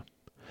to you.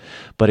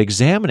 But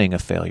examining a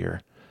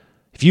failure,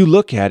 if you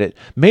look at it,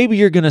 maybe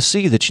you're going to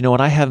see that,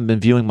 I haven't been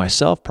viewing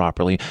myself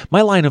properly.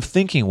 My line of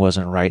thinking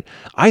wasn't right.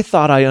 I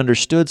thought I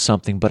understood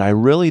something, but I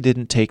really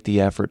didn't take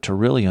the effort to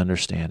really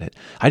understand it.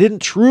 I didn't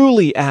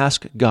truly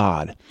ask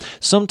God.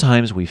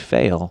 Sometimes we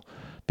fail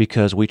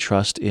because we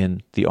trust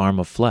in the arm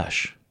of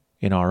flesh,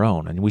 in our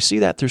own. And we see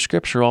that through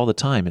Scripture all the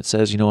time. It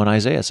says, in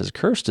Isaiah, it says,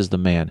 cursed is the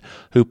man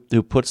who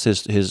puts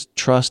his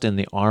trust in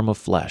the arm of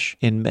flesh,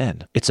 in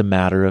men. It's a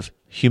matter of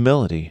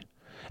humility.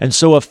 And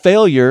so a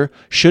failure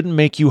shouldn't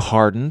make you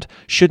hardened,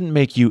 shouldn't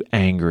make you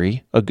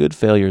angry. A good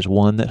failure is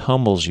one that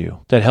humbles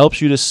you, that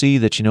helps you to see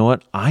that, you know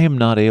what, I am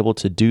not able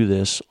to do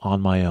this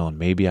on my own.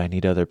 Maybe I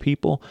need other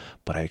people,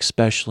 but I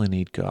especially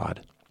need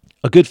God.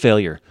 A good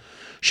failure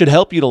should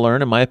help you to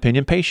learn, in my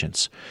opinion,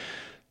 patience.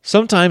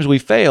 Sometimes we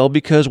fail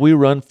because we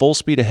run full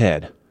speed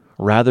ahead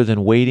rather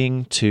than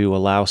waiting to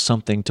allow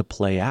something to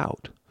play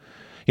out.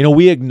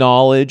 We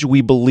acknowledge,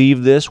 we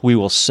believe this, we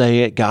will say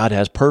it, God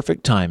has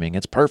perfect timing.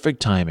 It's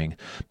perfect timing.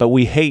 But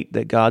we hate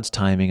that God's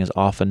timing is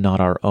often not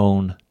our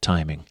own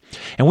timing.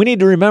 And we need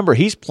to remember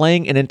He's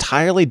playing an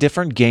entirely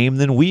different game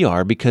than we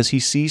are because He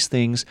sees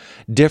things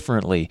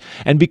differently.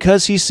 And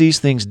because He sees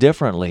things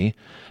differently,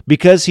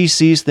 because He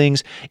sees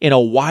things in a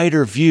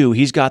wider view,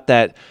 He's got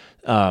that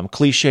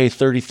cliche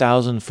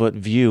 30,000-foot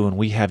view and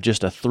we have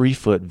just a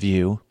 3-foot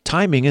view.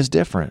 Timing is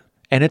different.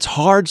 And it's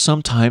hard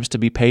sometimes to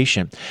be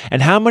patient.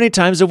 And how many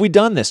times have we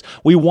done this?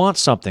 We want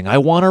something. I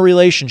want a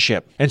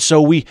relationship. And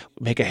so we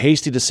make a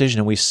hasty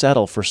decision and we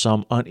settle for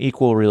some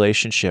unequal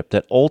relationship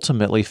that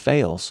ultimately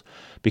fails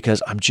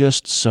because I'm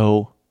just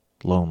so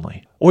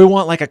lonely. Or we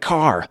want like a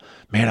car.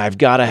 Man, I've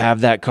got to have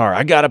that car.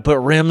 I got to put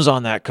rims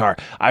on that car.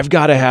 I've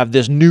got to have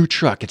this new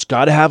truck. It's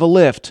got to have a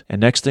lift.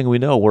 And next thing we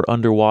know, we're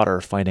underwater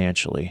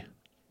financially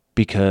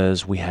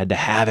because we had to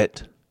have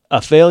it.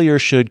 A failure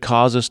should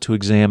cause us to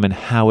examine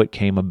how it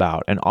came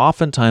about. And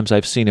oftentimes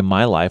I've seen in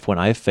my life when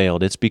I've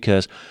failed, it's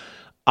because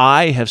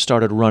I have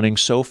started running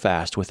so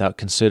fast without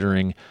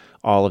considering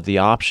all of the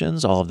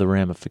options, all of the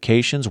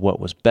ramifications, what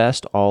was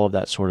best, all of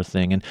that sort of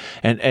thing.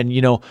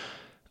 And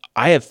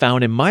I have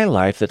found in my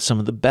life that some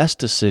of the best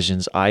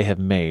decisions I have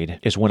made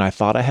is when I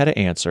thought I had an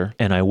answer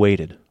and I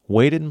waited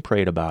and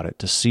prayed about it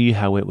to see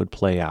how it would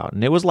play out.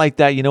 And it was like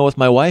that, with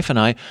my wife and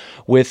I,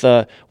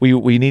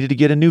 we needed to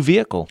get a new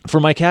vehicle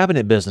for my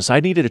cabinet business. I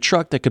needed a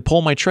truck that could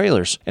pull my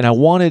trailers. And I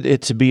wanted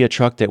it to be a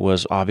truck that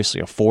was obviously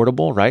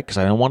affordable, right? Because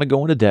I don't want to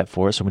go into debt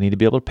for it. So we need to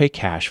be able to pay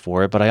cash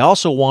for it. But I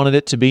also wanted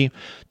it to be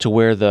to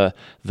where the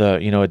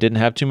it didn't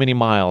have too many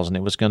miles and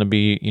it was going to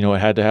be, it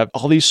had to have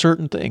all these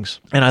certain things.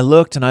 And I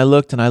looked and I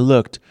looked and I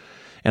looked.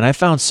 And I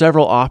found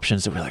several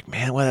options that were like,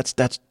 man, well,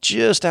 that's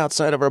just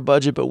outside of our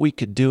budget, but we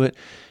could do it.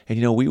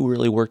 And, we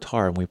really worked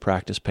hard and we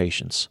practiced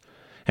patience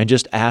and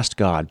just asked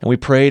God. And we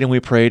prayed and we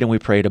prayed and we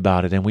prayed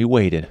about it and we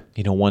waited.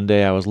 One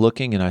day I was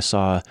looking and I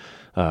saw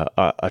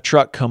a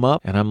truck come up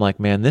and I'm like,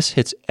 man, this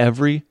hits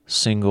every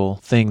single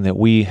thing that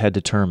we had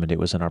determined. It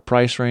was in our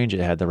price range.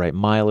 It had the right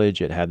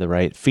mileage. It had the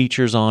right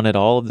features on it,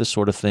 all of this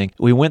sort of thing.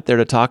 We went there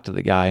to talk to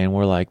the guy and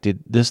we're like,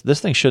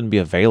 this thing shouldn't be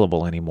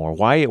available anymore.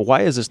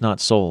 Why is this not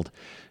sold?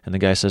 And the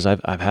guy says,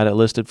 I've had it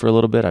listed for a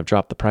little bit. I've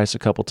dropped the price a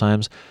couple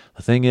times.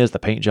 The thing is, the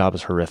paint job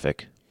is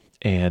horrific.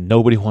 And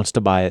nobody wants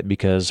to buy it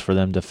because for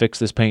them to fix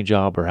this paint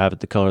job or have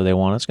it the color they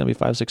want, it's going to be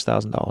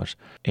 $5,000-$6,000.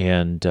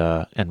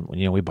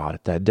 And we bought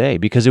it that day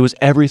because it was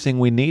everything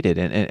we needed.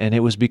 And it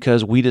was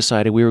because we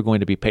decided we were going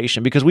to be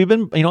patient because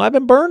I've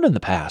been burned in the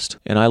past.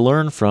 And I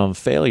learned from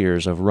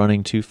failures of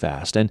running too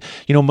fast. And,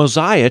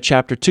 Mosiah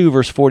chapter 2,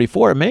 verse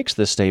 44, it makes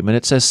this statement.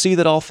 It says, see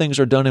that all things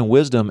are done in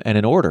wisdom and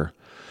in order.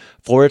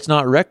 For it's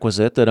not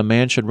requisite that a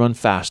man should run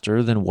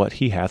faster than what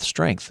he hath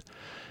strength.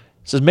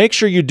 It says, make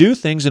sure you do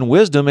things in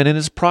wisdom and in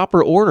its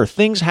proper order.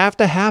 Things have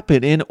to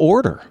happen in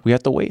order. We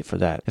have to wait for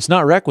that. It's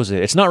not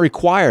requisite. It's not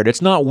required.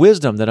 It's not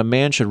wisdom that a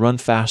man should run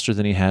faster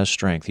than he has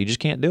strength. You just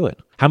can't do it.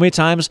 How many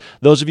times,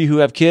 those of you who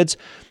have kids,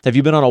 have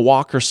you been on a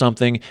walk or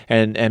something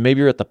and maybe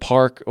you're at the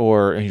park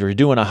or you're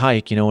doing a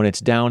hike, and it's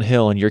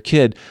downhill and your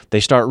kid,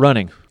 they start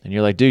running. And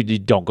you're like, dude, you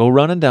don't go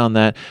running down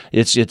that.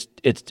 It's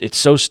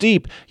so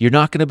steep. You're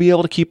not going to be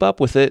able to keep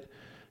up with it.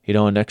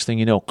 And next thing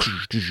you know,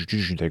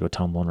 they go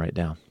tumbling right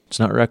down. It's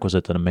not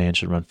requisite that a man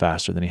should run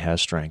faster than he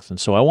has strength. And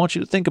so I want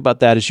you to think about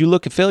that as you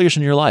look at failures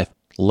in your life.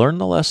 Learn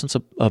the lessons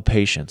of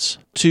patience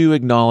to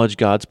acknowledge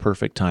God's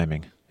perfect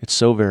timing. It's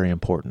so very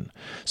important.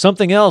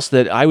 Something else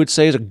that I would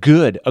say is a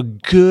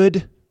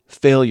good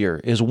failure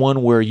is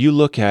one where you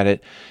look at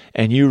it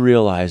and you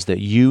realize that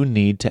you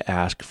need to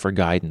ask for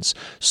guidance.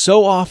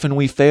 So often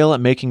we fail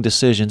at making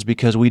decisions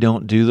because we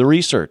don't do the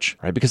research,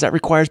 right? Because that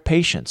requires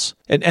patience.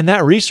 And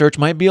that research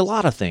might be a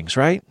lot of things,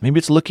 right? Maybe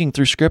it's looking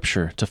through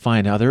Scripture to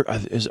find out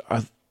is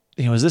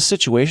this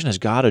situation, has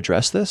God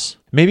addressed this?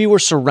 Maybe we're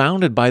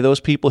surrounded by those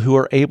people who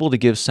are able to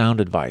give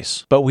sound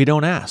advice, but we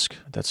don't ask.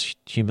 That's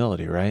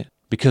humility, right?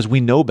 Because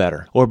we know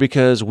better, or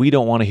because we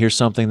don't want to hear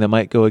something that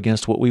might go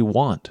against what we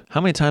want.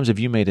 How many times have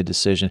you made a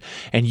decision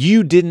and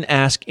you didn't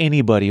ask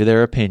anybody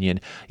their opinion,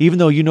 even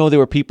though there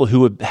were people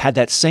who had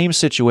that same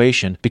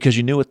situation because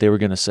you knew what they were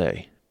going to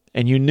say,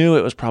 and you knew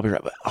it was probably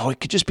right, but it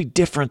could just be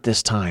different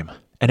this time.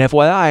 And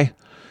FYI,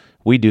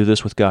 we do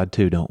this with God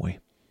too, don't we?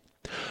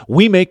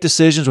 We make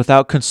decisions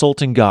without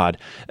consulting God,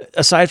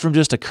 aside from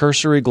just a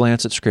cursory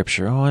glance at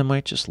Scripture. I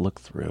might just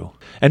look through.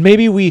 And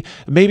maybe we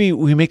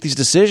make these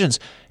decisions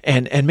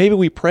and maybe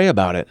we pray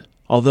about it,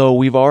 although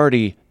we've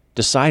already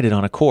decided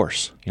on a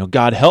course.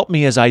 God, help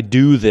me as I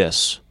do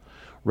this,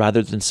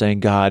 rather than saying,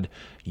 God,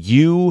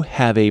 you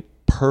have a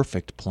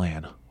perfect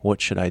plan.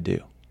 What should I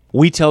do?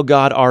 We tell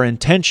God our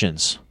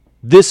intentions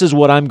This is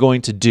what I'm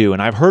going to do.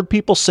 And I've heard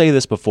people say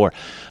this before.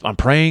 I'm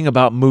praying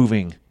about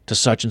moving to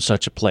such and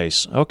such a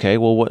place. Okay,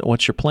 well,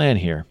 what's your plan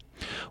here?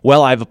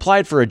 Well, I've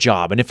applied for a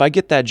job, and if I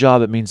get that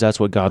job, it means that's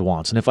what God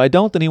wants. And if I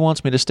don't, then he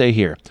wants me to stay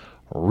here.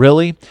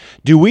 Really?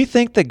 Do we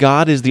think that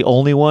God is the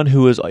only one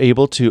who is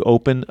able to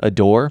open a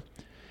door?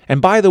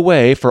 And by the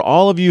way, for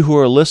all of you who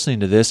are listening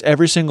to this,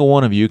 every single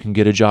one of you can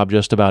get a job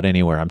just about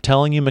anywhere. I'm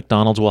telling you,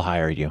 McDonald's will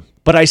hire you.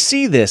 But I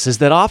see this is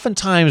that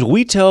oftentimes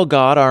we tell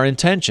God our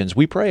intentions.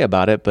 We pray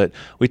about it, but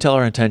we tell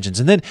our intentions.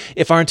 And then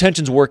if our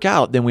intentions work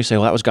out, then we say,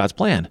 well, that was God's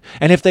plan.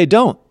 And if they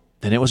don't,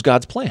 then it was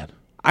God's plan.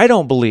 I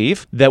don't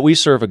believe that we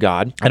serve a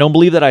God. I don't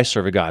believe that I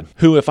serve a God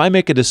who, if I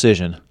make a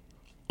decision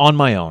on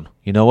my own,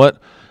 you know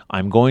what?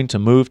 I'm going to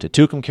move to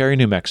Tucumcari,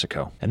 New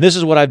Mexico. And this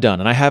is what I've done,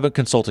 and I haven't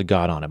consulted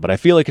God on it, but I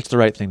feel like it's the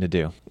right thing to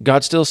do.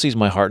 God still sees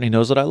my heart, and he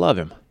knows that I love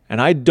him.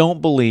 And I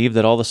don't believe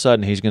that all of a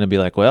sudden he's going to be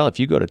like, well, if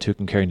you go to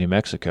Tucumcari, New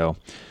Mexico,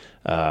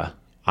 I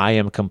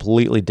am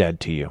completely dead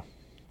to you.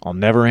 I'll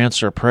never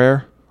answer a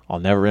prayer. I'll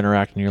never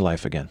interact in your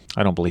life again.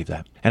 I don't believe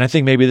that. And I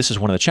think maybe this is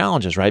one of the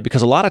challenges, right?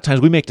 Because a lot of times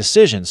we make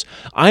decisions.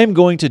 I am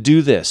going to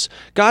do this.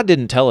 God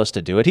didn't tell us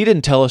to do it. He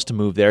didn't tell us to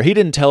move there. He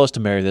didn't tell us to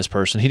marry this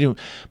person. He didn't.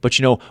 But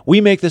we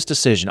make this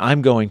decision.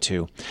 I'm going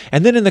to.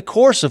 And then in the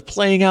course of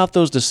playing out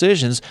those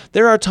decisions,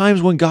 there are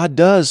times when God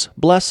does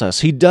bless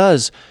us. He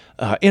does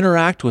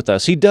interact with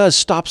us. He does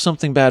stop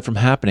something bad from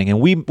happening. And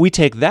we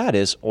take that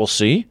as, well,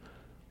 see,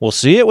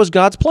 it was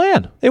God's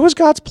plan. It was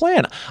God's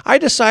plan. I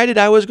decided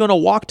I was going to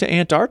walk to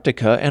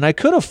Antarctica, and I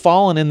could have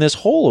fallen in this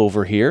hole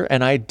over here,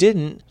 and I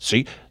didn't.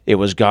 See, it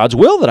was God's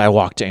will that I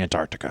walked to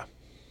Antarctica.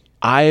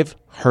 I've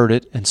heard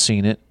it and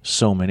seen it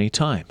so many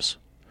times.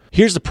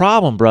 Here's the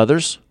problem,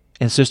 brothers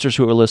and sisters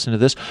who are listening to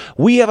this.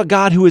 We have a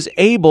God who is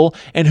able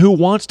and who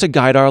wants to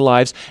guide our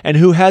lives and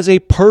who has a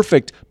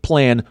perfect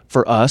plan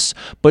for us,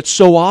 but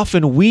so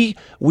often we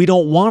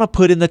don't want to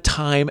put in the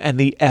time and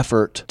the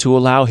effort to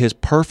allow his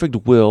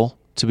perfect will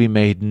to be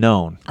made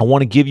known. I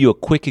want to give you a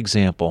quick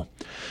example.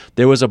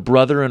 There was a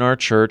brother in our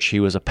church. He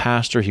was a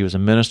pastor. He was a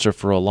minister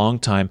for a long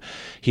time.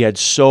 He had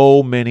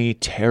so many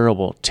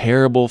terrible,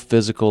 terrible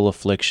physical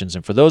afflictions.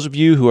 And for those of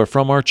you who are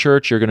from our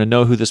church, you're going to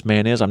know who this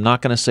man is. I'm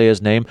not going to say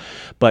his name,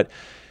 but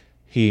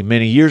he,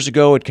 many years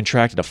ago, had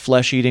contracted a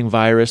flesh-eating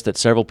virus that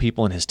several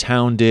people in his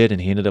town did,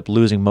 and he ended up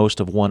losing most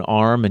of one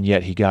arm, and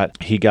yet he got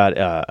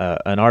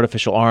an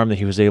artificial arm that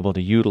he was able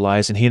to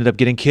utilize, and he ended up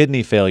getting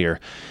kidney failure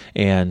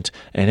and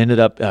ended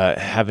up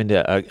having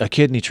a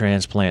kidney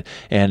transplant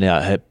and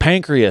had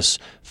pancreas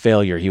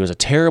failure. He was a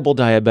terrible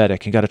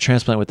diabetic and got a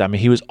transplant with that. I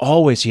mean,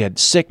 he had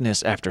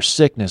sickness after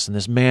sickness, and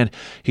this man,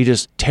 he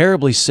just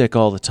terribly sick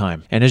all the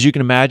time. And as you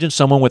can imagine,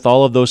 someone with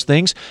all of those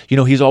things,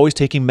 he's always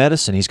taking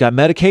medicine. He's got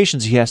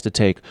medications he has to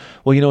take.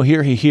 Well,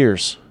 here he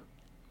hears,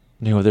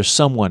 there's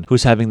someone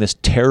who's having this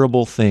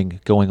terrible thing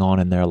going on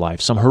in their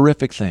life, some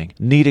horrific thing,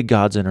 needed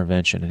God's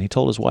intervention. And he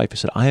told his wife, he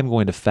said, I am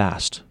going to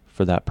fast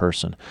for that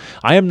person.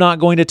 I am not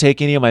going to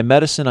take any of my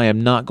medicine. I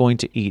am not going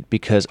to eat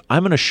because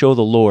I'm going to show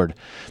the Lord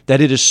that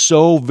it is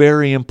so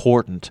very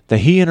important that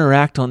he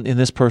interact in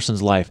this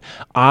person's life.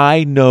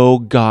 I know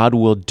God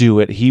will do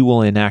it. He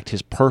will enact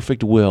his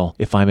perfect will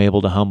if I'm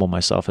able to humble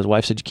myself. His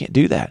wife said, you can't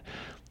do that.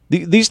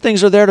 These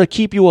things are there to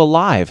keep you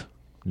alive.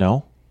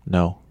 No,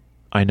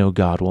 I know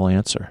God will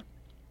answer.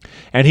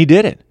 And he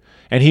did it.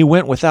 And he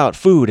went without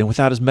food and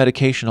without his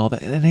medication, all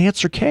that, and an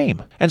answer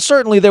came. And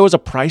certainly there was a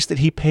price that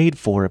he paid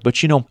for it.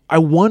 But I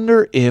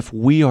wonder if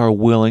we are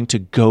willing to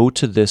go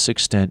to this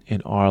extent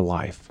in our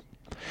life.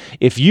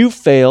 If you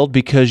failed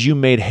because you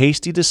made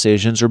hasty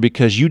decisions or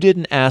because you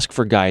didn't ask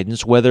for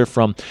guidance, whether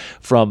from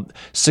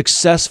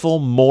successful,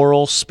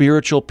 moral,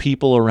 spiritual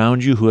people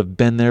around you who have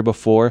been there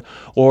before,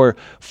 or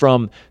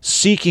from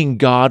seeking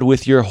God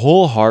with your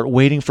whole heart,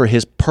 waiting for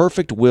his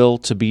perfect will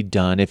to be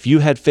done, if you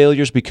had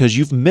failures because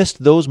you've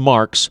missed those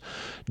marks,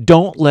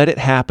 don't let it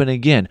happen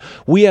again.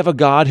 We have a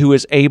God who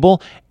is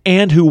able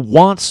and who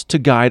wants to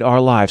guide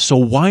our lives. So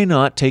why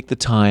not take the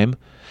time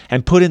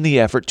and put in the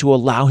effort to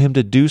allow him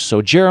to do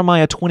so?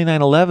 Jeremiah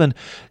 29:11,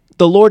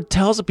 the Lord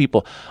tells the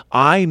people,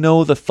 I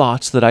know the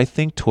thoughts that I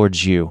think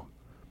towards you,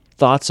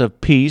 thoughts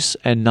of peace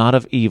and not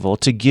of evil,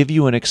 to give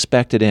you an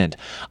expected end.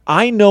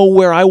 I know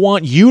where I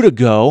want you to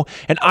go,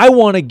 and I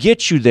want to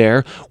get you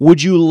there.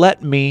 Would you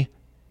let me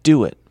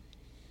do it?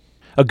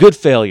 A good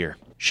failure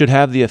should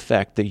have the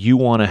effect that you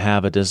want to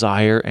have a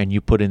desire and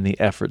you put in the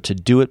effort to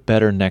do it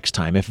better next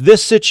time. If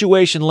this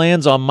situation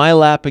lands on my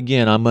lap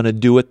again, I'm going to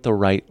do it the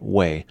right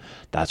way.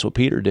 That's what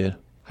Peter did.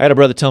 I had a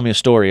brother tell me a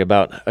story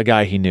about a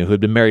guy he knew who had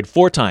been married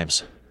 4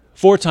 times.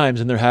 4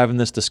 times, and they're having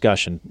this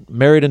discussion.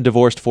 Married and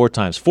divorced 4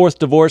 times. 4th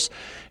divorce,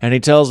 and he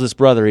tells this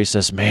brother, he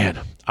says,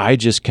 man, I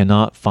just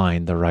cannot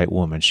find the right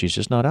woman. She's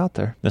just not out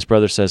there. This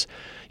brother says,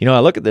 I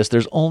look at this,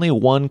 there's only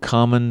one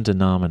common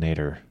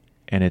denominator,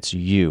 and it's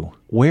you.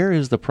 Where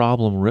is the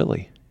problem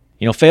really?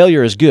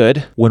 Failure is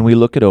good when we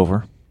look it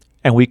over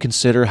and we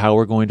consider how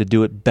we're going to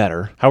do it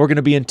better, how we're going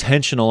to be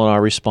intentional in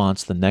our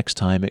response the next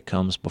time it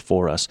comes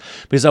before us.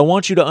 Because I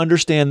want you to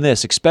understand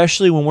this,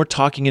 especially when we're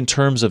talking in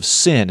terms of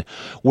sin,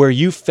 where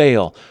you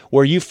fail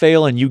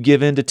and you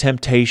give in to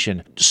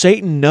temptation.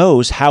 Satan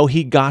knows how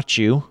he got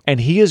you, and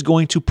he is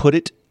going to put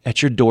it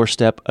at your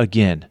doorstep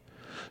again.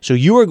 So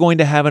you are going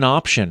to have an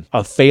option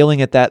of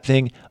failing at that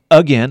thing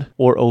again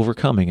or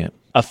overcoming it.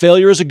 A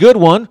failure is a good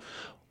one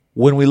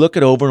when we look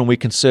it over and we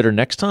consider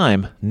next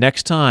time,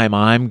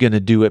 I'm going to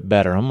do it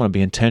better. I'm going to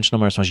be intentional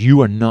in my response.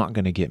 You are not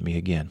going to get me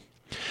again.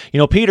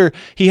 Peter,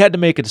 he had to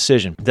make a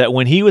decision that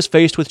when he was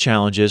faced with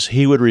challenges,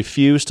 he would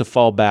refuse to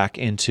fall back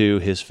into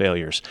his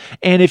failures.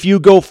 And if you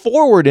go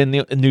forward in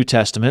the New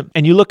Testament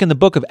and you look in the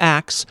book of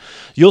Acts,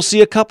 you'll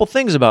see a couple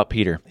things about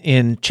Peter.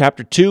 In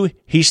chapter 2,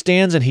 he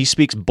stands and he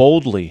speaks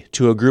boldly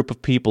to a group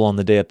of people on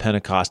the day of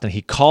Pentecost, and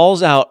he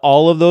calls out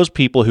all of those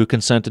people who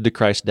consented to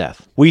Christ's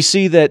death. We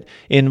see that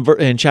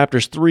in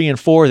chapters 3 and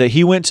 4 that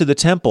he went to the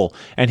temple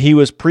and he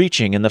was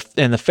preaching, and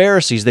the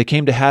Pharisees, they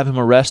came to have him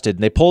arrested,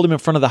 and they pulled him in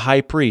front of the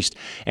high priest.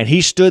 And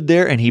he stood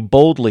there and he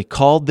boldly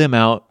called them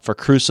out for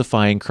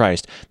crucifying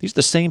Christ. These are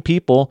the same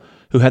people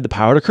who had the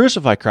power to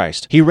crucify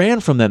Christ. He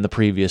ran from them the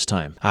previous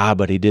time.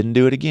 But he didn't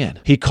do it again.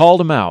 He called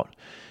them out.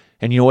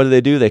 And what did they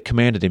do? They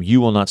commanded him,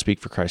 you will not speak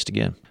for Christ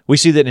again. We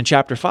see that in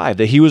chapter 5,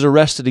 that he was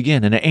arrested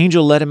again, and an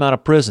angel let him out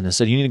of prison and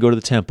said, you need to go to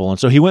the temple. And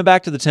so he went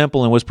back to the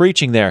temple and was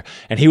preaching there,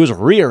 and he was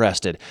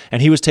rearrested,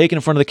 and he was taken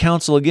in front of the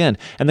council again,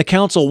 and the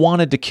council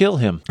wanted to kill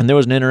him. And there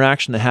was an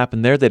interaction that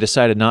happened there. They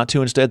decided not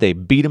to. Instead, they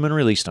beat him and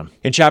released him.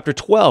 In chapter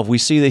 12, we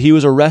see that he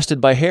was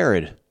arrested by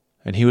Herod,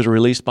 and he was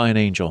released by an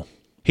angel.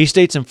 He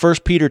states in 1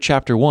 Peter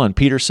chapter 1,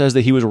 Peter says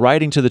that he was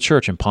writing to the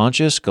church in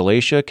Pontus,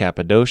 Galatia,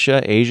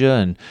 Cappadocia,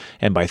 Asia,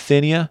 and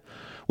Bithynia,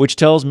 which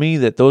tells me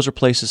that those are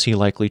places he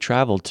likely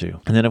traveled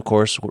to. And then, of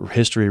course,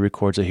 history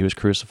records that he was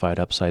crucified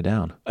upside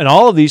down. And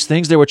all of these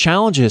things, there were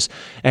challenges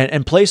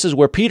and places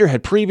where Peter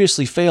had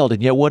previously failed,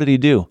 and yet what did he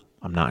do?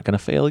 I'm not going to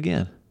fail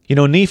again.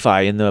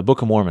 Nephi in the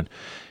Book of Mormon,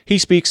 he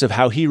speaks of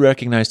how he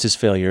recognized his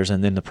failures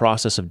and then the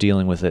process of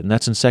dealing with it. And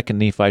that's in 2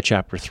 Nephi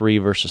chapter 3,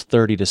 verses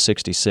 30 to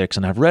 66.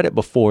 And I've read it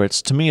before.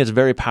 To me, it's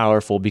very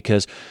powerful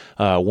because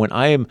when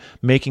I am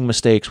making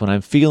mistakes, when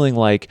I'm feeling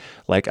like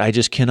I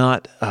just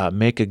cannot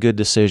make a good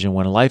decision,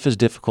 when life is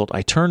difficult,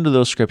 I turn to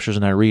those scriptures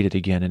and I read it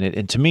again.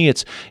 And to me,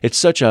 it's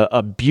such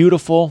a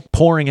beautiful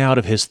pouring out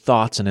of his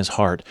thoughts and his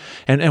heart.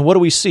 And what do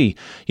we see?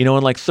 In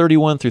like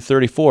 31 through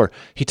 34,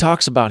 he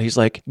talks about, he's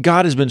like,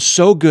 God has been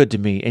so good to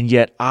me, and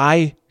yet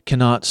I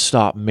cannot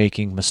stop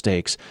making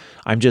mistakes.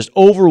 I'm just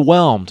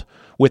overwhelmed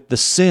with the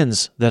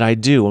sins that I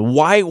do. And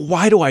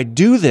why do I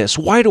do this?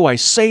 Why do I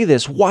say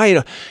this?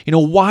 Why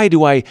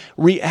do I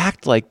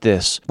react like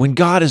this when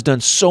God has done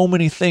so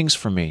many things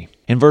for me?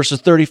 In verses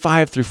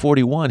 35 through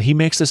 41, he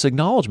makes this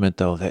acknowledgement,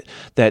 though,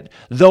 that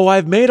though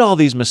I've made all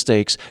these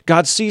mistakes,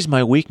 God sees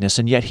my weakness,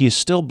 and yet he has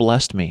still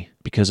blessed me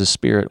because his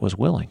Spirit was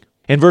willing.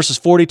 In verses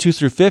 42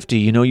 through 50,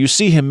 you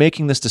see him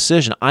making this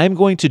decision. I'm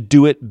going to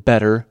do it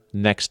better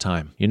next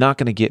time. You're not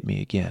going to get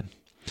me again.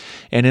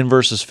 And in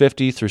verses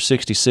 50 through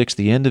 66,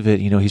 the end of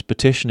it, he's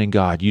petitioning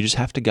God. You just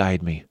have to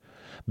guide me.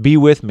 Be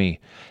with me.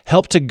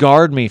 Help to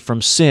guard me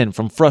from sin,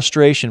 from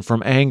frustration,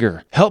 from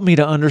anger. Help me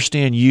to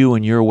understand you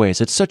and your ways.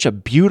 It's such a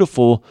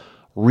beautiful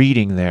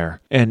reading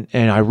there. And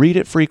I read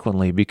it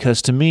frequently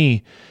because to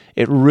me,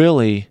 it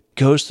really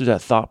goes through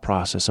that thought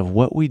process of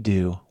what we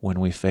do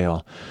when we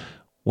fail.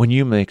 When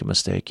you make a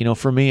mistake,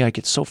 for me, I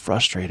get so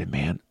frustrated,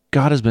 man.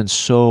 God has been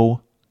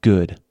so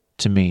good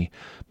to me.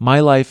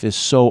 My life is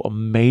so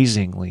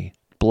amazingly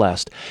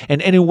blessed.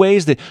 And in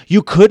ways that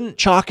you couldn't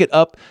chalk it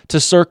up to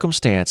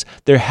circumstance.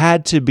 There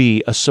had to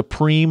be a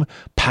supreme,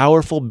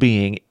 powerful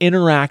being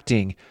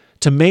interacting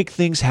to make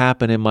things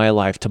happen in my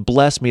life, to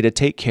bless me, to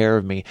take care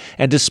of me.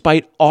 And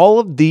despite all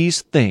of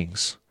these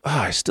things,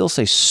 I still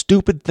say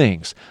stupid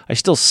things. I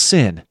still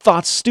sin.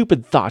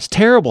 Stupid thoughts,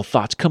 terrible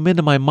thoughts come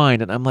into my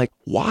mind, and I'm like,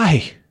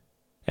 why?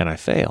 And I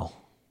fail.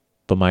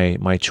 But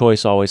my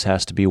choice always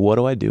has to be, what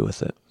do I do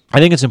with it? I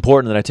think it's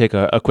important that I take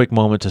a quick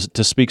moment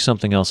to speak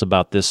something else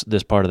about this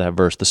part of that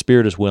verse. The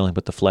spirit is willing,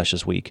 but the flesh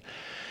is weak.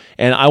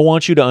 And I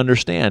want you to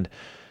understand,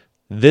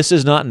 this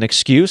is not an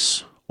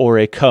excuse or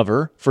a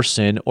cover for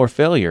sin or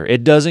failure.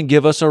 It doesn't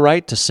give us a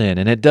right to sin,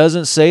 and it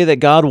doesn't say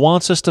that God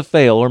wants us to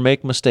fail or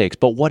make mistakes.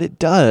 But what it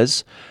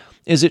does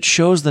is it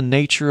shows the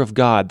nature of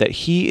God, that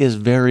He is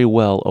very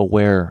well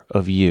aware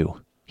of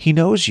you. He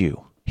knows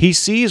you. He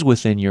sees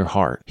within your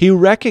heart. He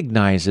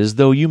recognizes,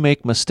 though you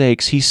make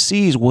mistakes, He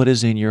sees what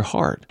is in your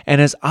heart. And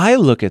as I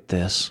look at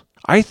this,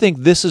 I think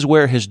this is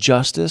where His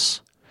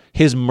justice,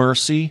 His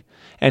mercy,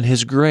 and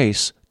His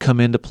grace come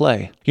into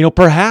play.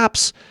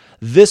 Perhaps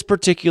this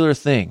particular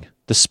thing,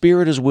 the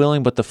spirit is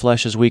willing, but the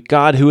flesh is weak.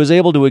 God, who is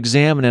able to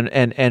examine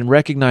and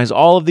recognize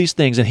all of these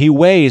things, and He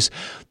weighs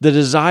the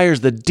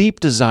desires, the deep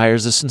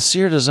desires, the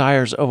sincere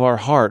desires of our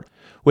heart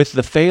with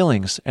the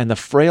failings and the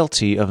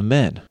frailty of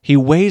men. He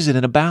weighs it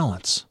in a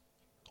balance.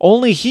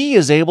 Only He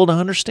is able to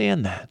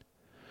understand that.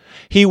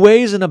 He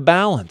weighs in a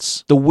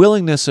balance the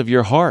willingness of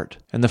your heart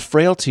and the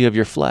frailty of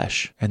your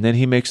flesh. And then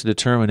he makes a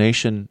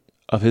determination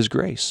of his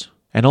grace.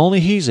 And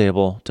only he's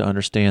able to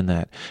understand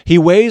that. He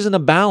weighs in a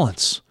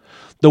balance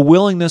the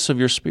willingness of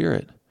your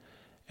spirit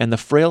and the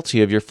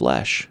frailty of your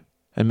flesh.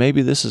 And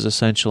maybe this is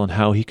essential in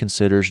how he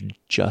considers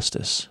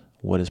justice,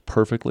 what is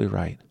perfectly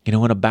right. In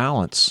a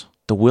balance,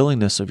 the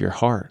willingness of your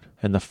heart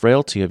and the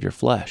frailty of your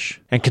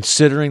flesh. And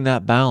considering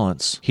that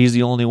balance, he's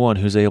the only one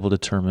who's able to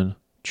determine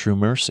true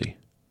mercy.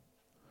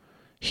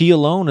 He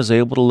alone is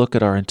able to look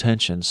at our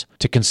intentions,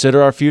 to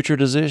consider our future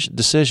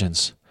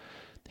decisions.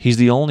 He's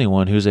the only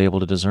one who's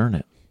able to discern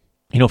it.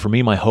 For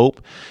me, my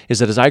hope is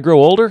that as I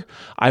grow older,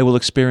 I will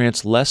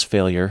experience less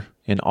failure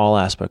in all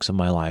aspects of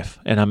my life.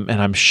 And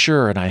I'm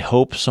sure, and I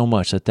hope so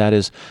much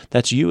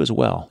that's you as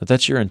well,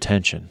 that's your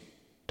intention,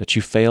 that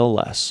you fail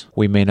less.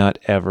 We may not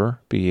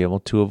ever be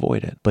able to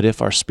avoid it. But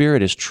if our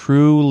spirit is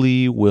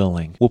truly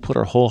willing, we'll put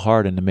our whole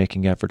heart into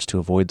making efforts to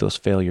avoid those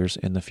failures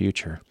in the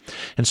future.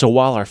 And so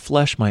while our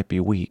flesh might be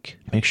weak,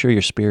 make sure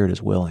your spirit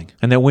is willing.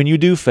 And that when you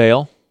do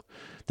fail,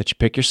 that you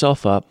pick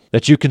yourself up,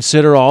 that you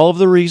consider all of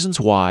the reasons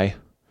why,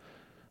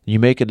 you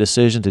make a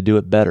decision to do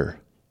it better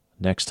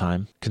next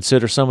time.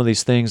 Consider some of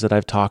these things that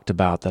I've talked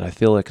about that I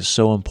feel like is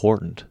so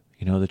important.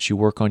 That you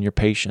work on your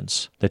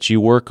patience, that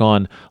you work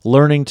on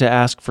learning to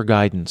ask for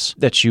guidance,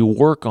 that you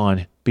work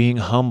on being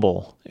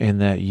humble, and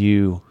that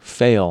you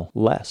fail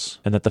less.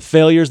 And that the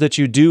failures that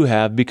you do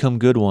have become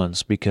good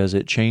ones because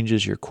it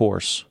changes your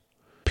course.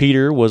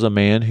 Peter was a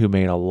man who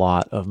made a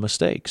lot of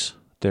mistakes.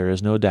 There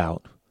is no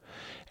doubt.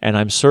 And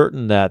I'm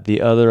certain that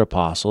the other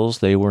apostles,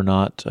 they were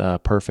not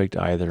perfect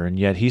either. And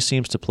yet he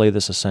seems to play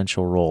this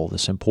essential role,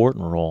 this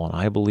important role. And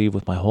I believe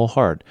with my whole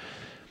heart,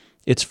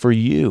 it's for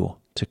you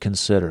to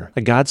consider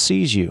that God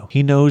sees you.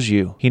 He knows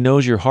you. He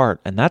knows your heart.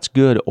 And that's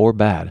good or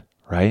bad,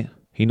 right?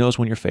 He knows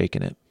when you're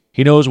faking it.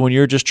 He knows when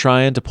you're just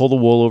trying to pull the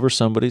wool over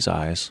somebody's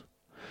eyes.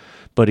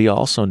 But he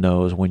also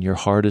knows when your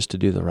heart is to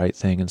do the right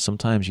thing. And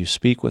sometimes you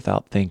speak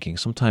without thinking.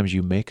 Sometimes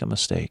you make a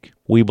mistake.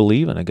 We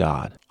believe in a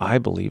God. I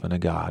believe in a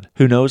God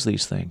who knows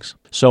these things.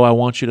 So I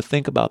want you to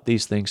think about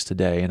these things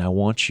today. And I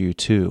want you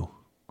to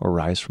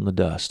arise from the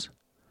dust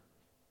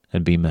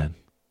and be men.